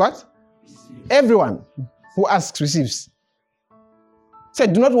who asks what? Everyone who asks receives.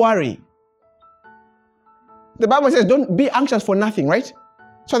 Said, do not worry. The Bible says, don't be anxious for nothing, right?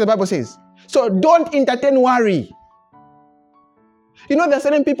 That's what the Bible says. So don't entertain worry. You know, there are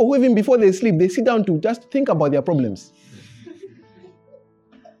certain people who even before they sleep, they sit down to just think about their problems.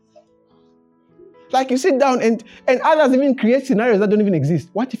 Like you sit down and others even create scenarios that don't even exist.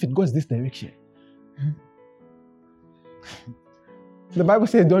 What if it goes this direction? The Bible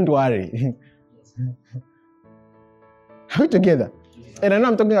says, don't worry. Are we together? And I know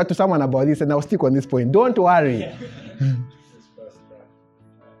I'm talking to someone about this, and I'll stick on this point. Don't worry.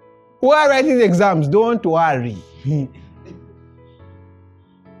 Who are writing exams? Don't worry.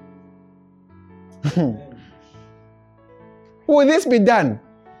 Will this be done?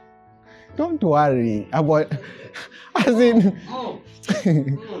 Don't worry about. As in,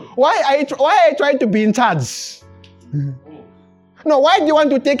 why are you trying to be in charge? No, why do you want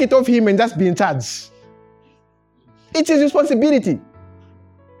to take it off him and just be in charge? It's his responsibility.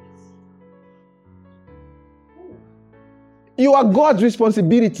 You are God's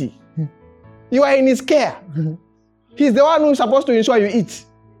responsibility. You are in his care. He's the one who's supposed to ensure you eat.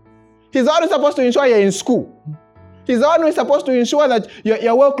 He's the one who's supposed to ensure you're in school. He's the one who's supposed to ensure that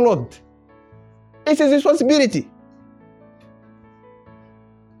you're well clothed. It's his responsibility.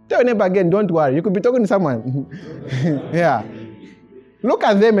 Tell your neighbor again, don't worry. You could be talking to someone. Yeah. Look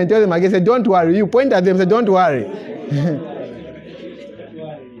at them and tell them again, say, don't worry. You point at them and say, don't worry.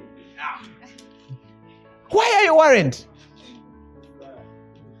 Why are you worried?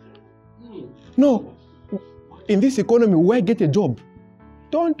 No. In this economy, where get a job?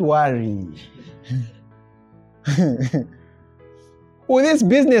 Don't worry. With this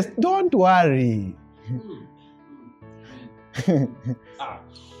business, don't worry.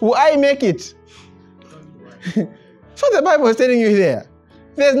 Will I make it? So the Bible is telling you there.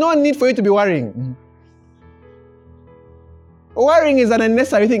 There's no need for you to be worrying. Worrying is an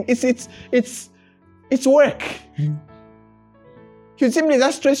unnecessary thing. It's work. You simply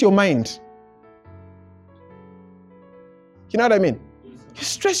just stress your mind. You know what I mean? You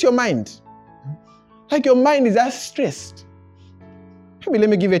stress your mind. Like your mind is just stressed. Maybe let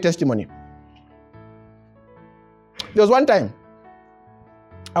me give you a testimony. There was one time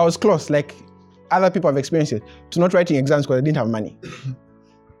I was close, like other people have experienced it, to not writing exams because I didn't have money.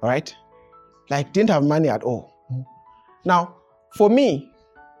 All right? Like, didn't have money at all. Now, for me,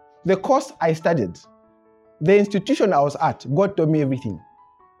 the course I studied, the institution I was at, God told me everything.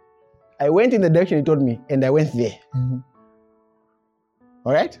 I went in the direction He told me, and I went there.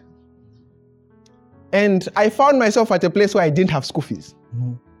 All right? And I found myself at a place where I didn't have school fees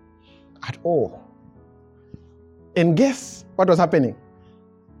at all. And guess what was happening?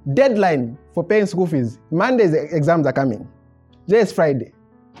 Deadline for paying school fees. Monday's exams are coming. Today is Friday.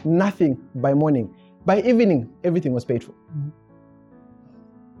 Nothing by morning. By evening, everything was paid for.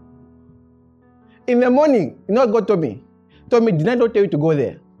 In the morning, you know what God told me? Told me, did I not tell you to go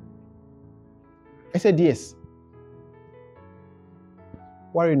there? I said, yes.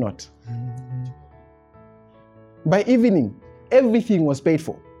 Worry not. By evening, everything was paid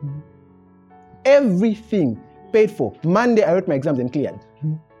for. Everything paid for. Monday, I wrote my exams and cleared.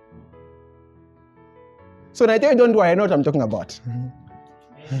 So when I tell you don't worry, I know what I'm talking about.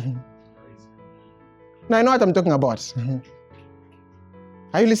 Now I know what I'm talking about.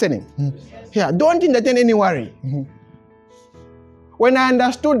 Are you listening? Yeah, don't entertain any worry. When I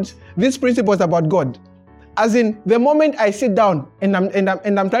understood these principles about God, as in the moment I sit down and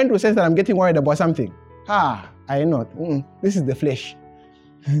I'm trying to sense that I'm getting worried about something, I know. This is the flesh.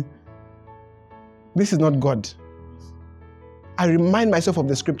 This is not God. I remind myself of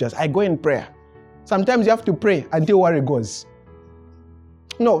the scriptures. I go in prayer. Sometimes you have to pray until worry goes.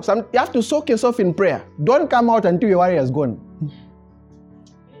 No, you have to soak yourself in prayer. Don't come out until your worry has gone.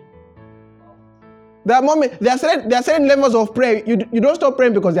 There are certain levels of prayer. You don't stop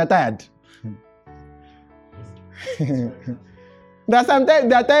praying because you're tired. There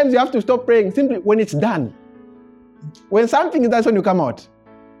are times you have to stop praying simply when it's done. When something is done, that's when you come out.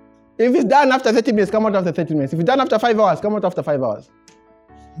 If it's done after 30 minutes, come out after 30 minutes. If it's done after 5 hours, come out after 5 hours.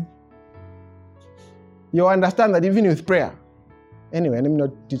 You understand that even with prayer. Anyway, let me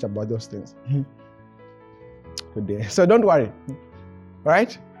not teach about those things today. So don't worry.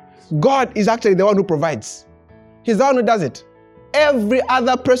 Right? God is actually the one who provides. He's the one who does it. Every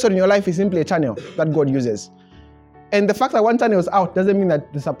other person in your life is simply a channel that God uses. And the fact that one channel is out doesn't mean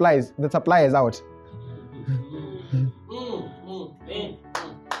that the supply is out.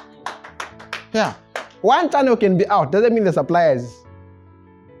 Yeah. One channel can be out, doesn't mean the supply is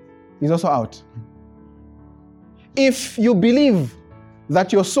also out. If you believe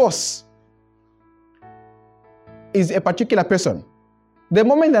that your source is a particular person, the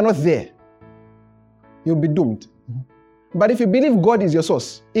moment they're not there, you'll be doomed. But if you believe God is your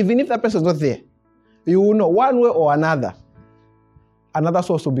source, even if that person is not there, you will know one way or another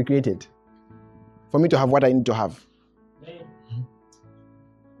source will be created for me to have what I need to have.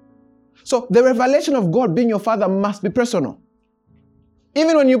 So the revelation of God being your Father must be personal.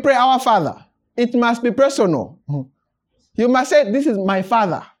 Even when you pray, Our Father, it must be personal. You must say, this is my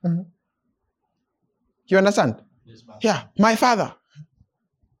Father. You understand? Yes, yeah, my Father.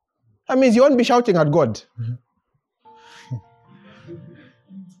 That means you won't be shouting at God.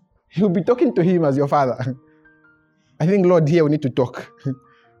 You'll be talking to him as your Father. I think, Lord, here we need to talk.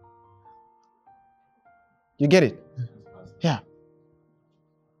 You get it? Yeah.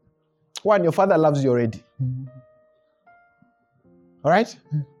 One, your Father loves you already. All right?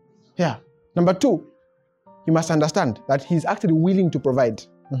 Yeah. Number two, you must understand that he's actually willing to provide.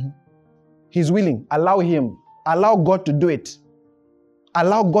 He's willing. Allow him. Allow God to do it.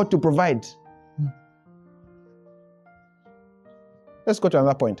 Allow God to provide. Let's go to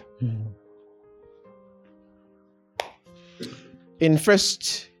another point. In 1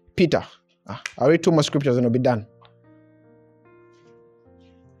 Peter, I'll read 2 more scriptures and it'll be done.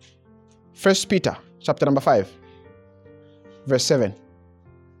 1 Peter, chapter number 5, verse 7.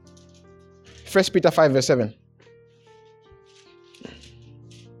 1 Peter 5, verse 7.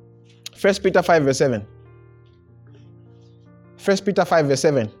 1 Peter 5, verse 7. 1 Peter 5, verse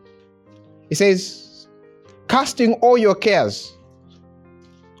 7. It says, casting all your cares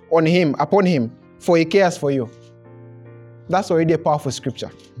on him, upon him, for he cares for you. That's already a powerful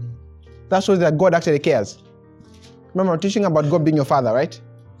scripture. That shows that God actually cares. Remember, I'm teaching about God being your Father, right?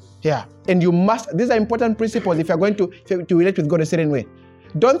 Yeah. And you must, these are important principles if you're going to relate with God a certain way.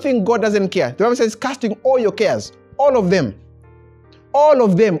 Don't think God doesn't care. The Bible says, casting all your cares, all of them. All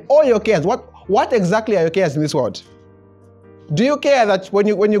of them, all your cares. What exactly are your cares in this world? Do you care that when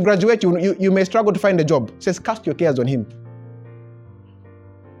you graduate, you may struggle to find a job? It says, cast your cares on him.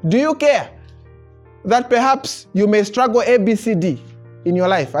 Do you care that perhaps you may struggle A, B, C, D in your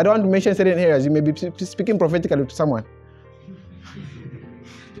life? I don't want to mention certain areas. You may be speaking prophetically to someone.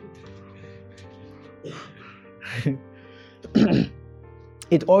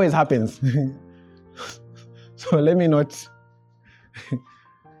 It always happens. So let me not.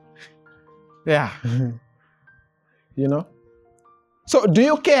 Yeah. You know? So do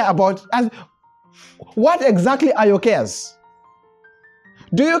you care about, what exactly are your cares?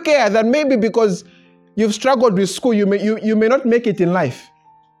 Do you care that maybe because you've struggled with school, you may not make it in life?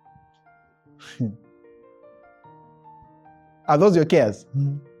 Are those your cares?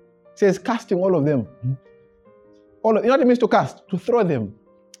 It says casting all of them. You know what it means to cast? To throw them.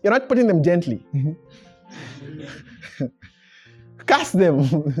 You're not putting them gently. Cast them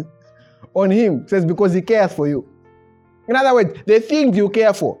on him. It says because he cares for you. In other words, the things you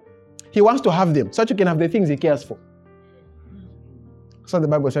care for, he wants to have them so that you can have the things he cares for. That's what the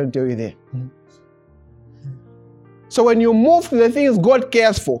Bible is trying to tell you there. So when you move to the things God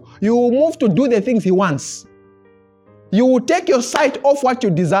cares for, you will move to do the things he wants. You will take your sight off what you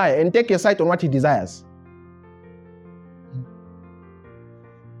desire and take your sight on what he desires.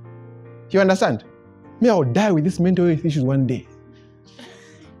 You understand? Me, I will die with this mental health issues one day.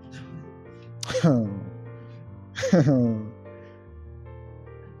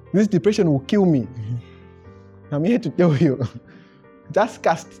 This depression will kill me. I'm here to tell you. Just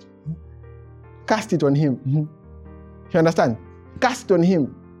cast it on him. You understand? Cast it on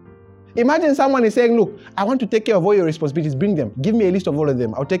him. Imagine someone is saying, look, I want to take care of all your responsibilities. Bring them. Give me a list of all of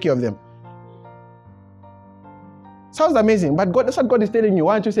them. I'll take care of them. Sounds amazing, but that's what God is telling you.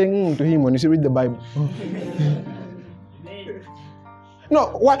 Why aren't you saying to him when you read the Bible? No,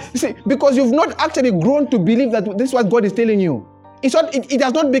 why? See, because you've not actually grown to believe that this is what God is telling you. It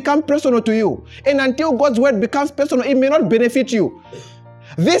has not become personal to you. And until God's word becomes personal, it may not benefit you.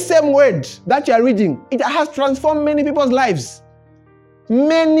 This same word that you are reading, it has transformed many people's lives.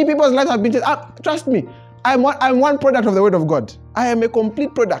 Many people's lives have been changed. Trust me, I'm one product of the word of God. I am a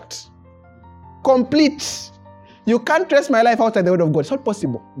complete product. Complete. You can't trace my life outside the word of God. It's not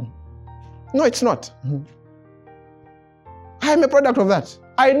possible. No, it's not. I am a product of that.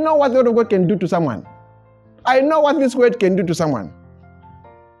 I know what the word of God can do to someone. I know what this word can do to someone.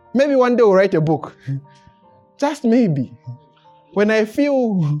 Maybe one day we'll write a book. Just maybe. When I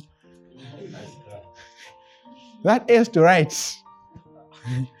feel that is to write.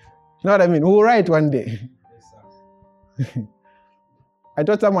 You know what I mean? We'll write one day. I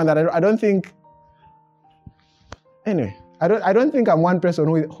told someone that I don't think. Anyway, I don't think I'm one person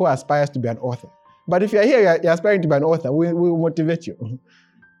who aspires to be an author. But if you're here, you're aspiring to be an author, we'll motivate you.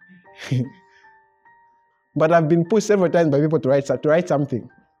 But I've been pushed several times by people to write something.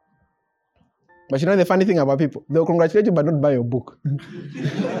 But you know the funny thing about people? They'll congratulate you but not buy your book.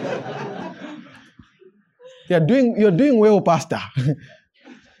 You're doing well, Pastor.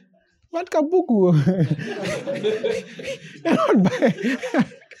 What kabuku? You're not buying.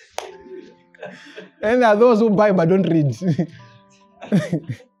 And there are those who buy but don't read.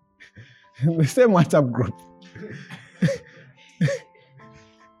 The same WhatsApp group.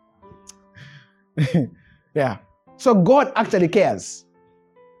 Yeah. So God actually cares.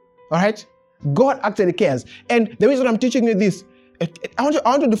 All right? God actually cares. And the reason I'm teaching you this, I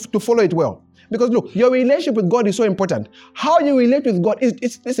want you to follow it well. Because look, your relationship with God is so important. How you relate with God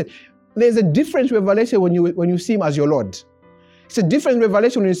listen, there's a different revelation when you see him as your Lord. It's a different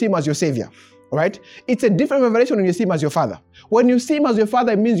revelation when you see him as your Savior. All right? It's a different revelation when you see him as your Father. When you see him as your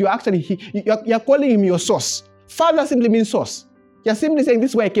Father, it means you're calling him your source. Father simply means source. You're simply saying,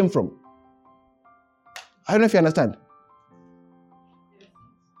 this is where I came from. I don't know if you understand.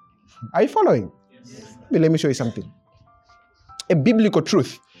 Are you following? Yes. Let me show you something. A biblical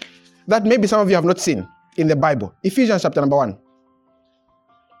truth that maybe some of you have not seen in the Bible. Ephesians chapter number 1.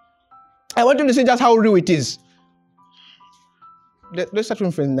 I want you to see just how real it is. Let's start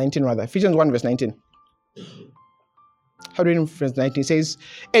from verse 19 rather. Ephesians 1 verse 19. How do you read verse 19? It says,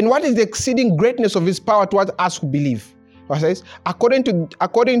 and what is the exceeding greatness of his power towards us who believe? It says, according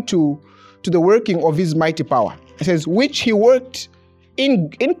to the working of his mighty power. It says, which he worked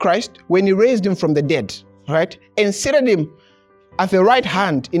in Christ when he raised him from the dead, right? And seated him at the right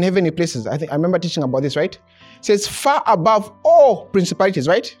hand in heavenly places. I remember teaching about this, right? It says, far above all principalities,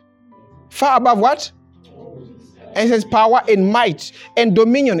 right? Far above what? And it says power and might and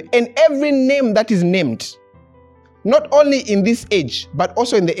dominion and every name that is named. Not only in this age, but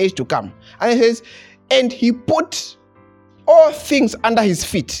also in the age to come. And it says, and he put all things under his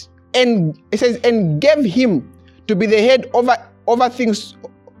feet. And it says, and gave him to be the head over all things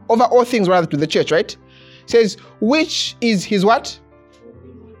rather to the church, right? It says, which is his what?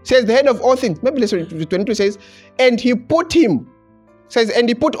 It says the head of all things. Maybe let's read 22 says, and he put him. It says, and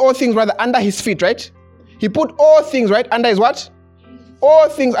he put all things rather under his feet, right? He put all things, right, under his what? All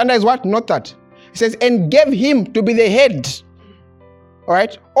things under his what? Not that. It says, and gave him to be the head, all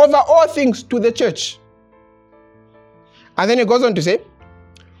right, over all things to the church. And then it goes on to say,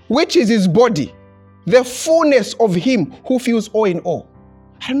 which is his body, the fullness of him who fills all in all.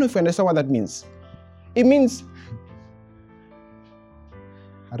 I don't know if you understand what that means. It means,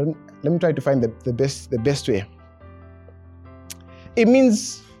 let me try to find the best way. It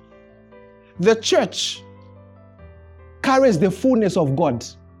means the church carries the fullness of God.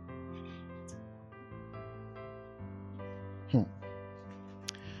 You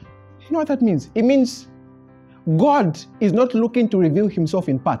know what that means? It means God is not looking to reveal himself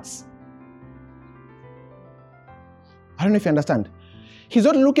in parts. I don't know if you understand. He's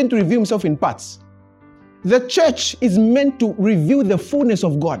not looking to reveal himself in parts. The church is meant to reveal the fullness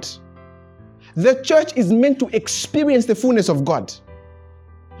of God. The church is meant to experience the fullness of God.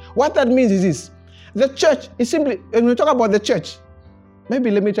 What that means is this. The church is simply, when we talk about the church,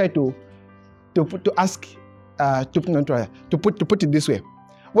 maybe let me try to put it this way.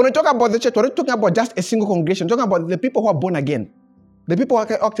 When we talk about the church, we're not talking about just a single congregation. We're talking about the people who are born again. The people who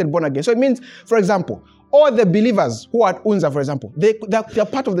are actually born again. So it means, for example, all the believers who are at Unza, for example, they're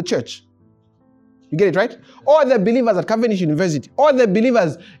part of the church. You get it, right? All the believers at Cavendish University, all the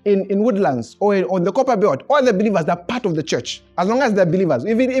believers in Woodlands or on the Copper Belt, all the believers are part of the church. As long as they're believers.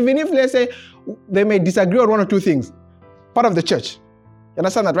 Even if, let's say, they may disagree on one or two things, part of the church. You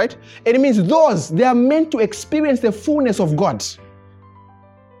understand that, right? And it means they are meant to experience the fullness of God.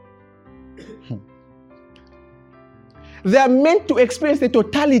 They are meant to experience the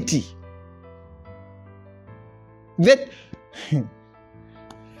totality.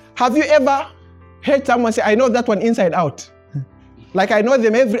 Have you ever heard someone say, I know that one inside out? Like I know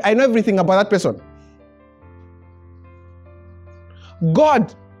everything about that person.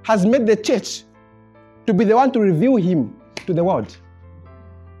 God has made the church to be the one to reveal him to the world.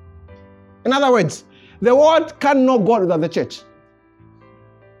 In other words, the world can't know God without the church.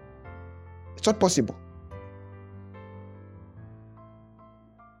 It's not possible.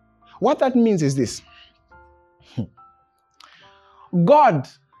 What that means is this. God,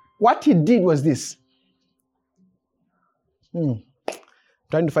 what he did was this.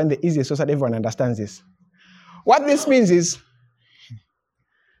 Trying to find the easiest so that everyone understands this. What this means is,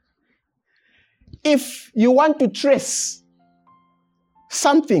 if you want to trace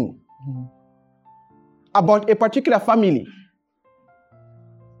something about a particular family,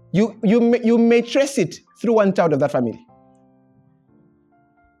 you may trace it through one child of that family.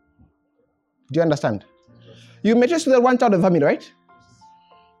 Do you understand? You may trace it through one child of the family, right?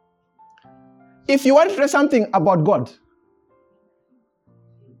 If you want to trace something about God,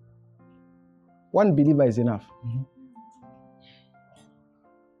 one believer is enough.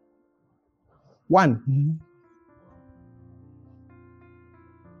 One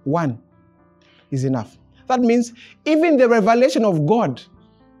is enough. That means even the revelation of God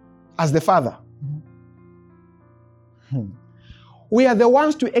as the Father, we are the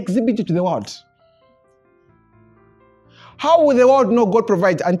ones to exhibit it to the world. How will the world know God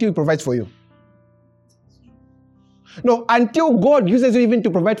provides until he provides for you? No, until God uses you even to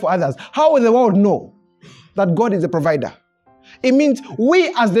provide for others. How will the world know that God is a provider? It means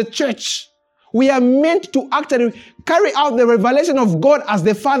we as the church, we are meant to actually carry out the revelation of God as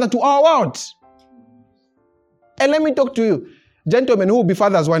the Father to our world. And let me talk to you, gentlemen who will be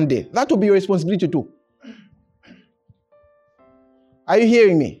fathers one day. That will be your responsibility too. Are you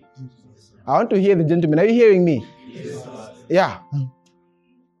hearing me? I want to hear the gentlemen. Are you hearing me? Yes. Yeah.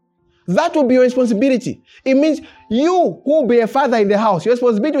 That will be your responsibility. It means you who will be a father in the house, your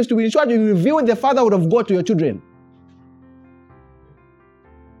responsibility is to ensure you reveal the fatherhood of God to your children.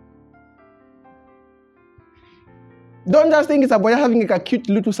 Don't just think it's about having a cute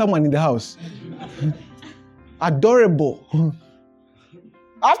little someone in the house. Adorable.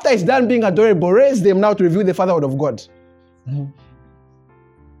 After it's done being adorable, raise them now to reveal the fatherhood of God.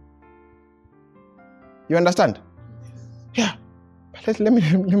 You understand? Yeah. But let me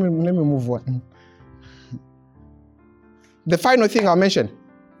move on. The final thing I'll mention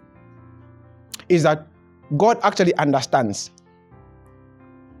is that God actually understands.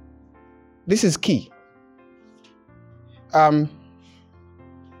 This is key.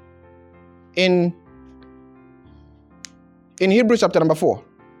 In Hebrews chapter number 4,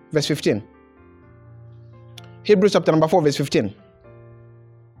 verse 15. Hebrews chapter number 4, verse 15.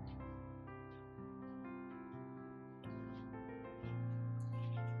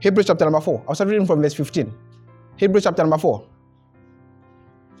 Hebrews chapter number 4. I'll start reading from verse 15. Hebrews chapter number 4.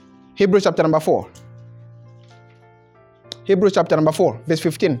 Hebrews chapter number 4. Hebrews chapter number 4, verse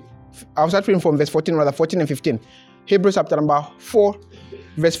 15. I'll start reading from verse 14 and 15. Hebrews chapter number 4,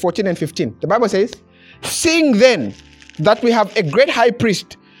 verse 14 and 15. The Bible says, seeing then that we have a great high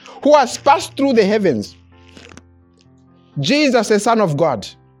priest who has passed through the heavens, Jesus the Son of God,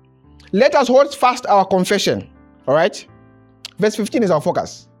 let us hold fast our confession. All right? Verse 15 is our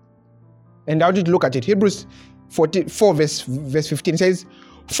focus. And I want you to look at it. Hebrews 4 verse 15 says,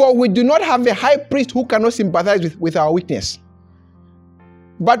 for we do not have a high priest who cannot sympathize with our weakness,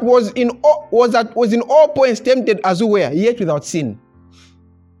 but was in all points tempted as we were, yet without sin.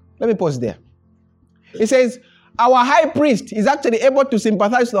 Let me pause there. It says, our high priest is actually able to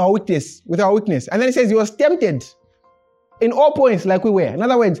sympathize with our weakness. And then it says he was tempted in all points like we were. In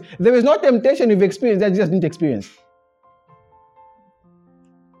other words, there is no temptation you've experienced that Jesus didn't experience.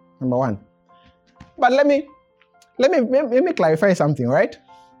 Number one. But let me clarify something, right?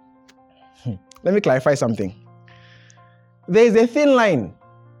 Let me clarify something. There is a thin line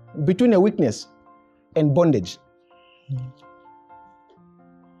between a weakness and bondage.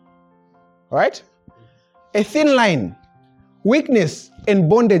 All right? A thin line. Weakness and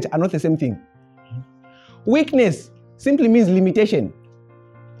bondage are not the same thing. Weakness simply means limitation.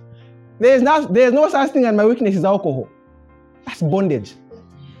 There is no such thing as my weakness is alcohol. That's bondage.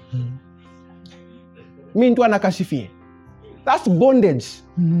 Mintu anakashifie. That's bondage.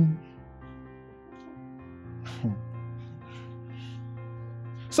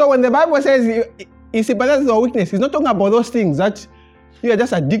 So when the Bible says he sympathizes with our weakness, he's not talking about those things that you are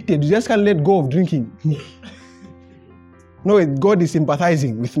just addicted. You just can't let go of drinking. No, God is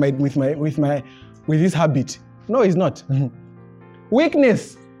sympathizing with this habit. No, he's not.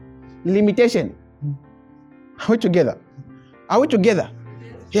 Weakness, limitation. Are we together? Are we together?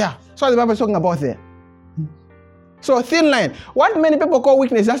 Yeah. So the Bible is talking about there. So a thin line. What many people call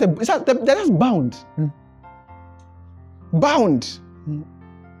weakness, that's bound. Bound.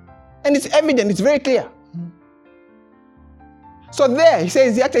 And it's evident, it's very clear. So there, he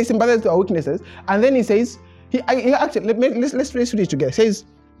says, he actually sympathizes to our weaknesses. And then he says, he actually, let's read it together. He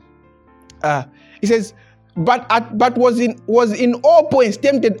says, but was in all points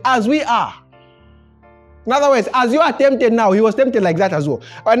tempted as we are. In other words, as you are tempted now, he was tempted like that as well.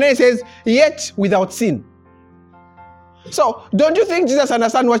 And then he says, yet without sin. So, don't you think Jesus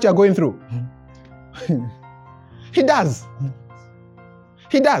understands what you're going through? He does.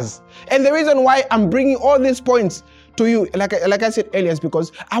 He does. And the reason why I'm bringing all these points to you, like I said earlier, is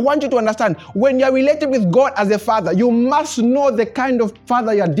because I want you to understand, when you're related with God as a father, you must know the kind of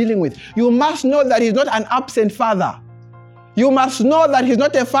father you're dealing with. You must know that he's not an absent father. You must know that he's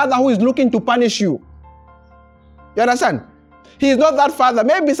not a father who is looking to punish you. You understand? He's not that father.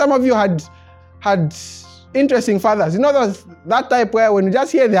 Maybe some of you had interesting fathers. You know that type where when you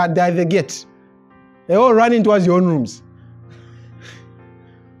just hear they're at the gate, they're all running towards your own rooms.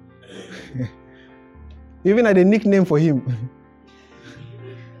 Even had a nickname for him.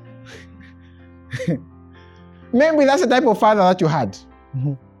 Maybe that's the type of father that you had.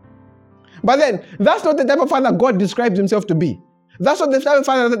 But then, that's not the type of father God describes himself to be. That's not the type of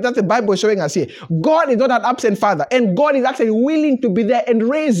father that the Bible is showing us here. God is not an absent father, and God is actually willing to be there and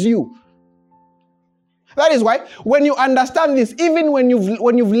raise you. That is why, when you understand this, even when you've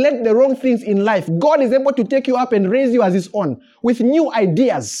learned the wrong things in life, God is able to take you up and raise you as his own, with new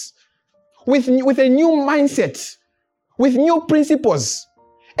ideas, with a new mindset, with new principles.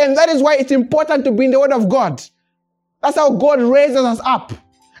 And that is why it's important to be in the Word of God. That's how God raises us up.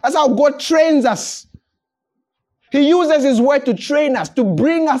 That's how God trains us. He uses his word to train us, to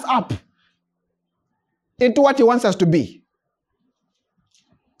bring us up into what he wants us to be.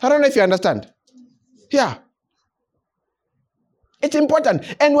 I don't know if you understand. Yeah. It's important.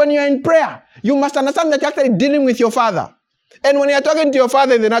 And when you're in prayer, you must understand that you're actually dealing with your father. And when you're talking to your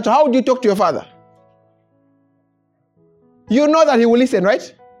father in the natural, how do you talk to your father? You know that he will listen,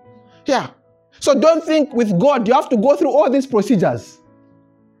 right? Yeah. So don't think with God, you have to go through all these procedures.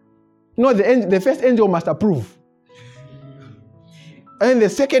 No, the first angel must approve. And the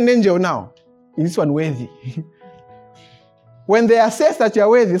second angel now, is this one worthy? When they assess that you're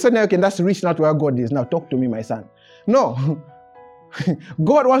worthy, so now you can just reach out to where God is. Now talk to me, my son. No.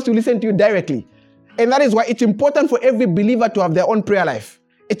 God wants to listen to you directly. And that is why it's important for every believer to have their own prayer life.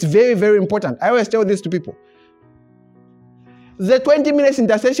 It's very, very important. I always tell this to people. The 20 minutes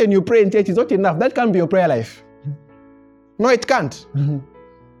intercession you pray in church is not enough. That can't be your prayer life. No, it can't.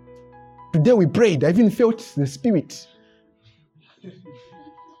 Today we prayed. I even felt the Spirit.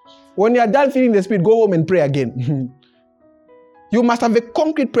 When you are done feeling the Spirit, go home and pray again. You must have a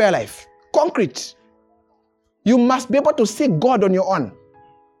concrete prayer life. Concrete. You must be able to seek God on your own.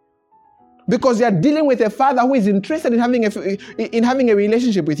 Because you are dealing with a father who is interested in having a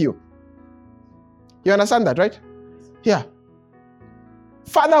relationship with you. You understand that, right? Yeah.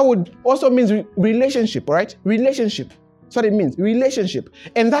 Fatherhood also means relationship, all right? Relationship. That's what it means. Relationship.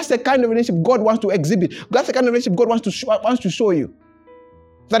 And that's the kind of relationship God wants to exhibit. That's the kind of relationship God wants to show you.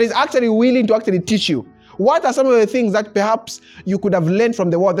 That is actually willing to actually teach you. What are some of the things that perhaps you could have learned from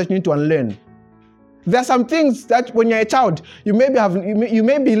the world that you need to unlearn? There are some things that when you're a child, you may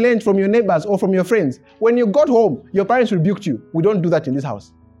be learned from your neighbors or from your friends. When you got home, your parents rebuked you. We don't do that in this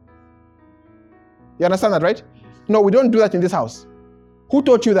house. You understand that, right? No, we don't do that in this house. Who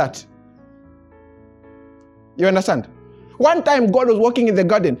taught you that? You understand? One time God was walking in the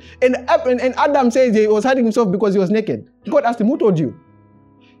garden and Adam says he was hiding himself because he was naked. God asked him, who told you?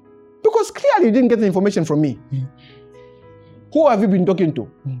 Because clearly you didn't get the information from me. Who have you been talking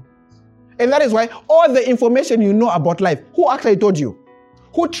to? And that is why all the information you know about life, who actually told you?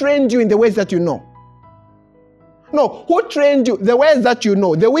 Who trained you in the ways that you know? No, who trained you? The ways that you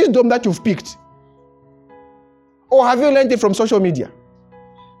know, the wisdom that you've picked. Or have you learned it from social media?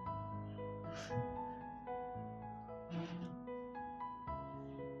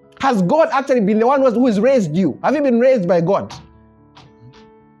 Has God actually been the one who has raised you? Have you been raised by God?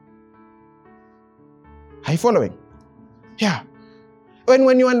 Are you following? Yeah.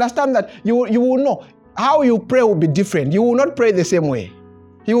 When you understand that, you will know. how you pray will be different. You will not pray the same way.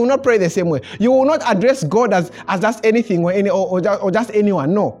 You will not pray the same way. You will not address God as just anything or just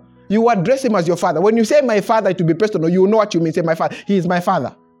anyone. No. You address him as your father. When you say my father, it will be personal. You know what you mean. Say my father. He is my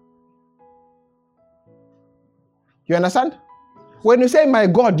father. You understand? When you say my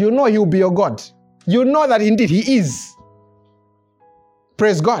God, you know he will be your God. You know that indeed he is.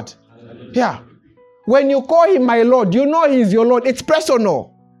 Praise God. Yeah. When you call him my Lord, you know he is your Lord. It's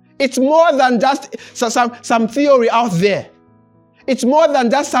personal. It's more than just some theory out there. It's more than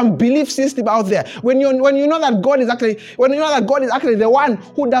just some belief system out there. When you know that God is actually the one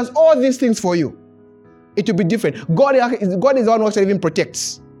who does all these things for you, it will be different. God is the one who actually even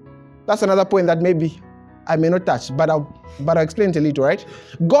protects. That's another point that maybe I may not touch, but I'll explain it a little, right?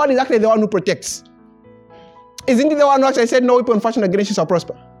 God is actually the one who protects. Isn't he the one who actually said, no weapon fashioned against you shall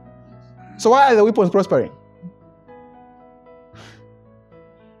prosper? So why are the weapons prospering?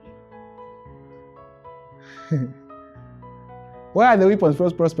 Why are the weapons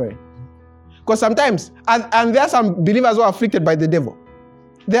prospering? Because sometimes, and there are some believers who are afflicted by the devil.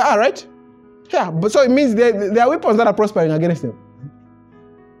 They are, right? Yeah, but so it means there are weapons that are prospering against them.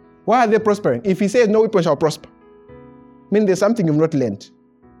 Why are they prospering? If he says no weapon shall prosper, means there's something you've not learned.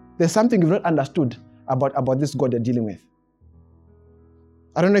 There's something you've not understood about this God you're dealing with.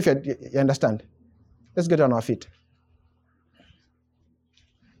 I don't know if you understand. Let's get on our feet.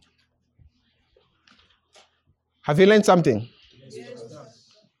 Have you learned something? Yes.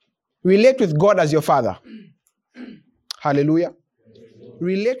 Relate with God as your father. Hallelujah.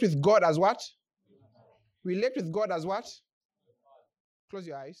 Relate with God as what? Relate with God as what? Close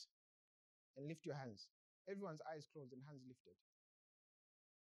your eyes and lift your hands. Everyone's eyes closed and hands lifted.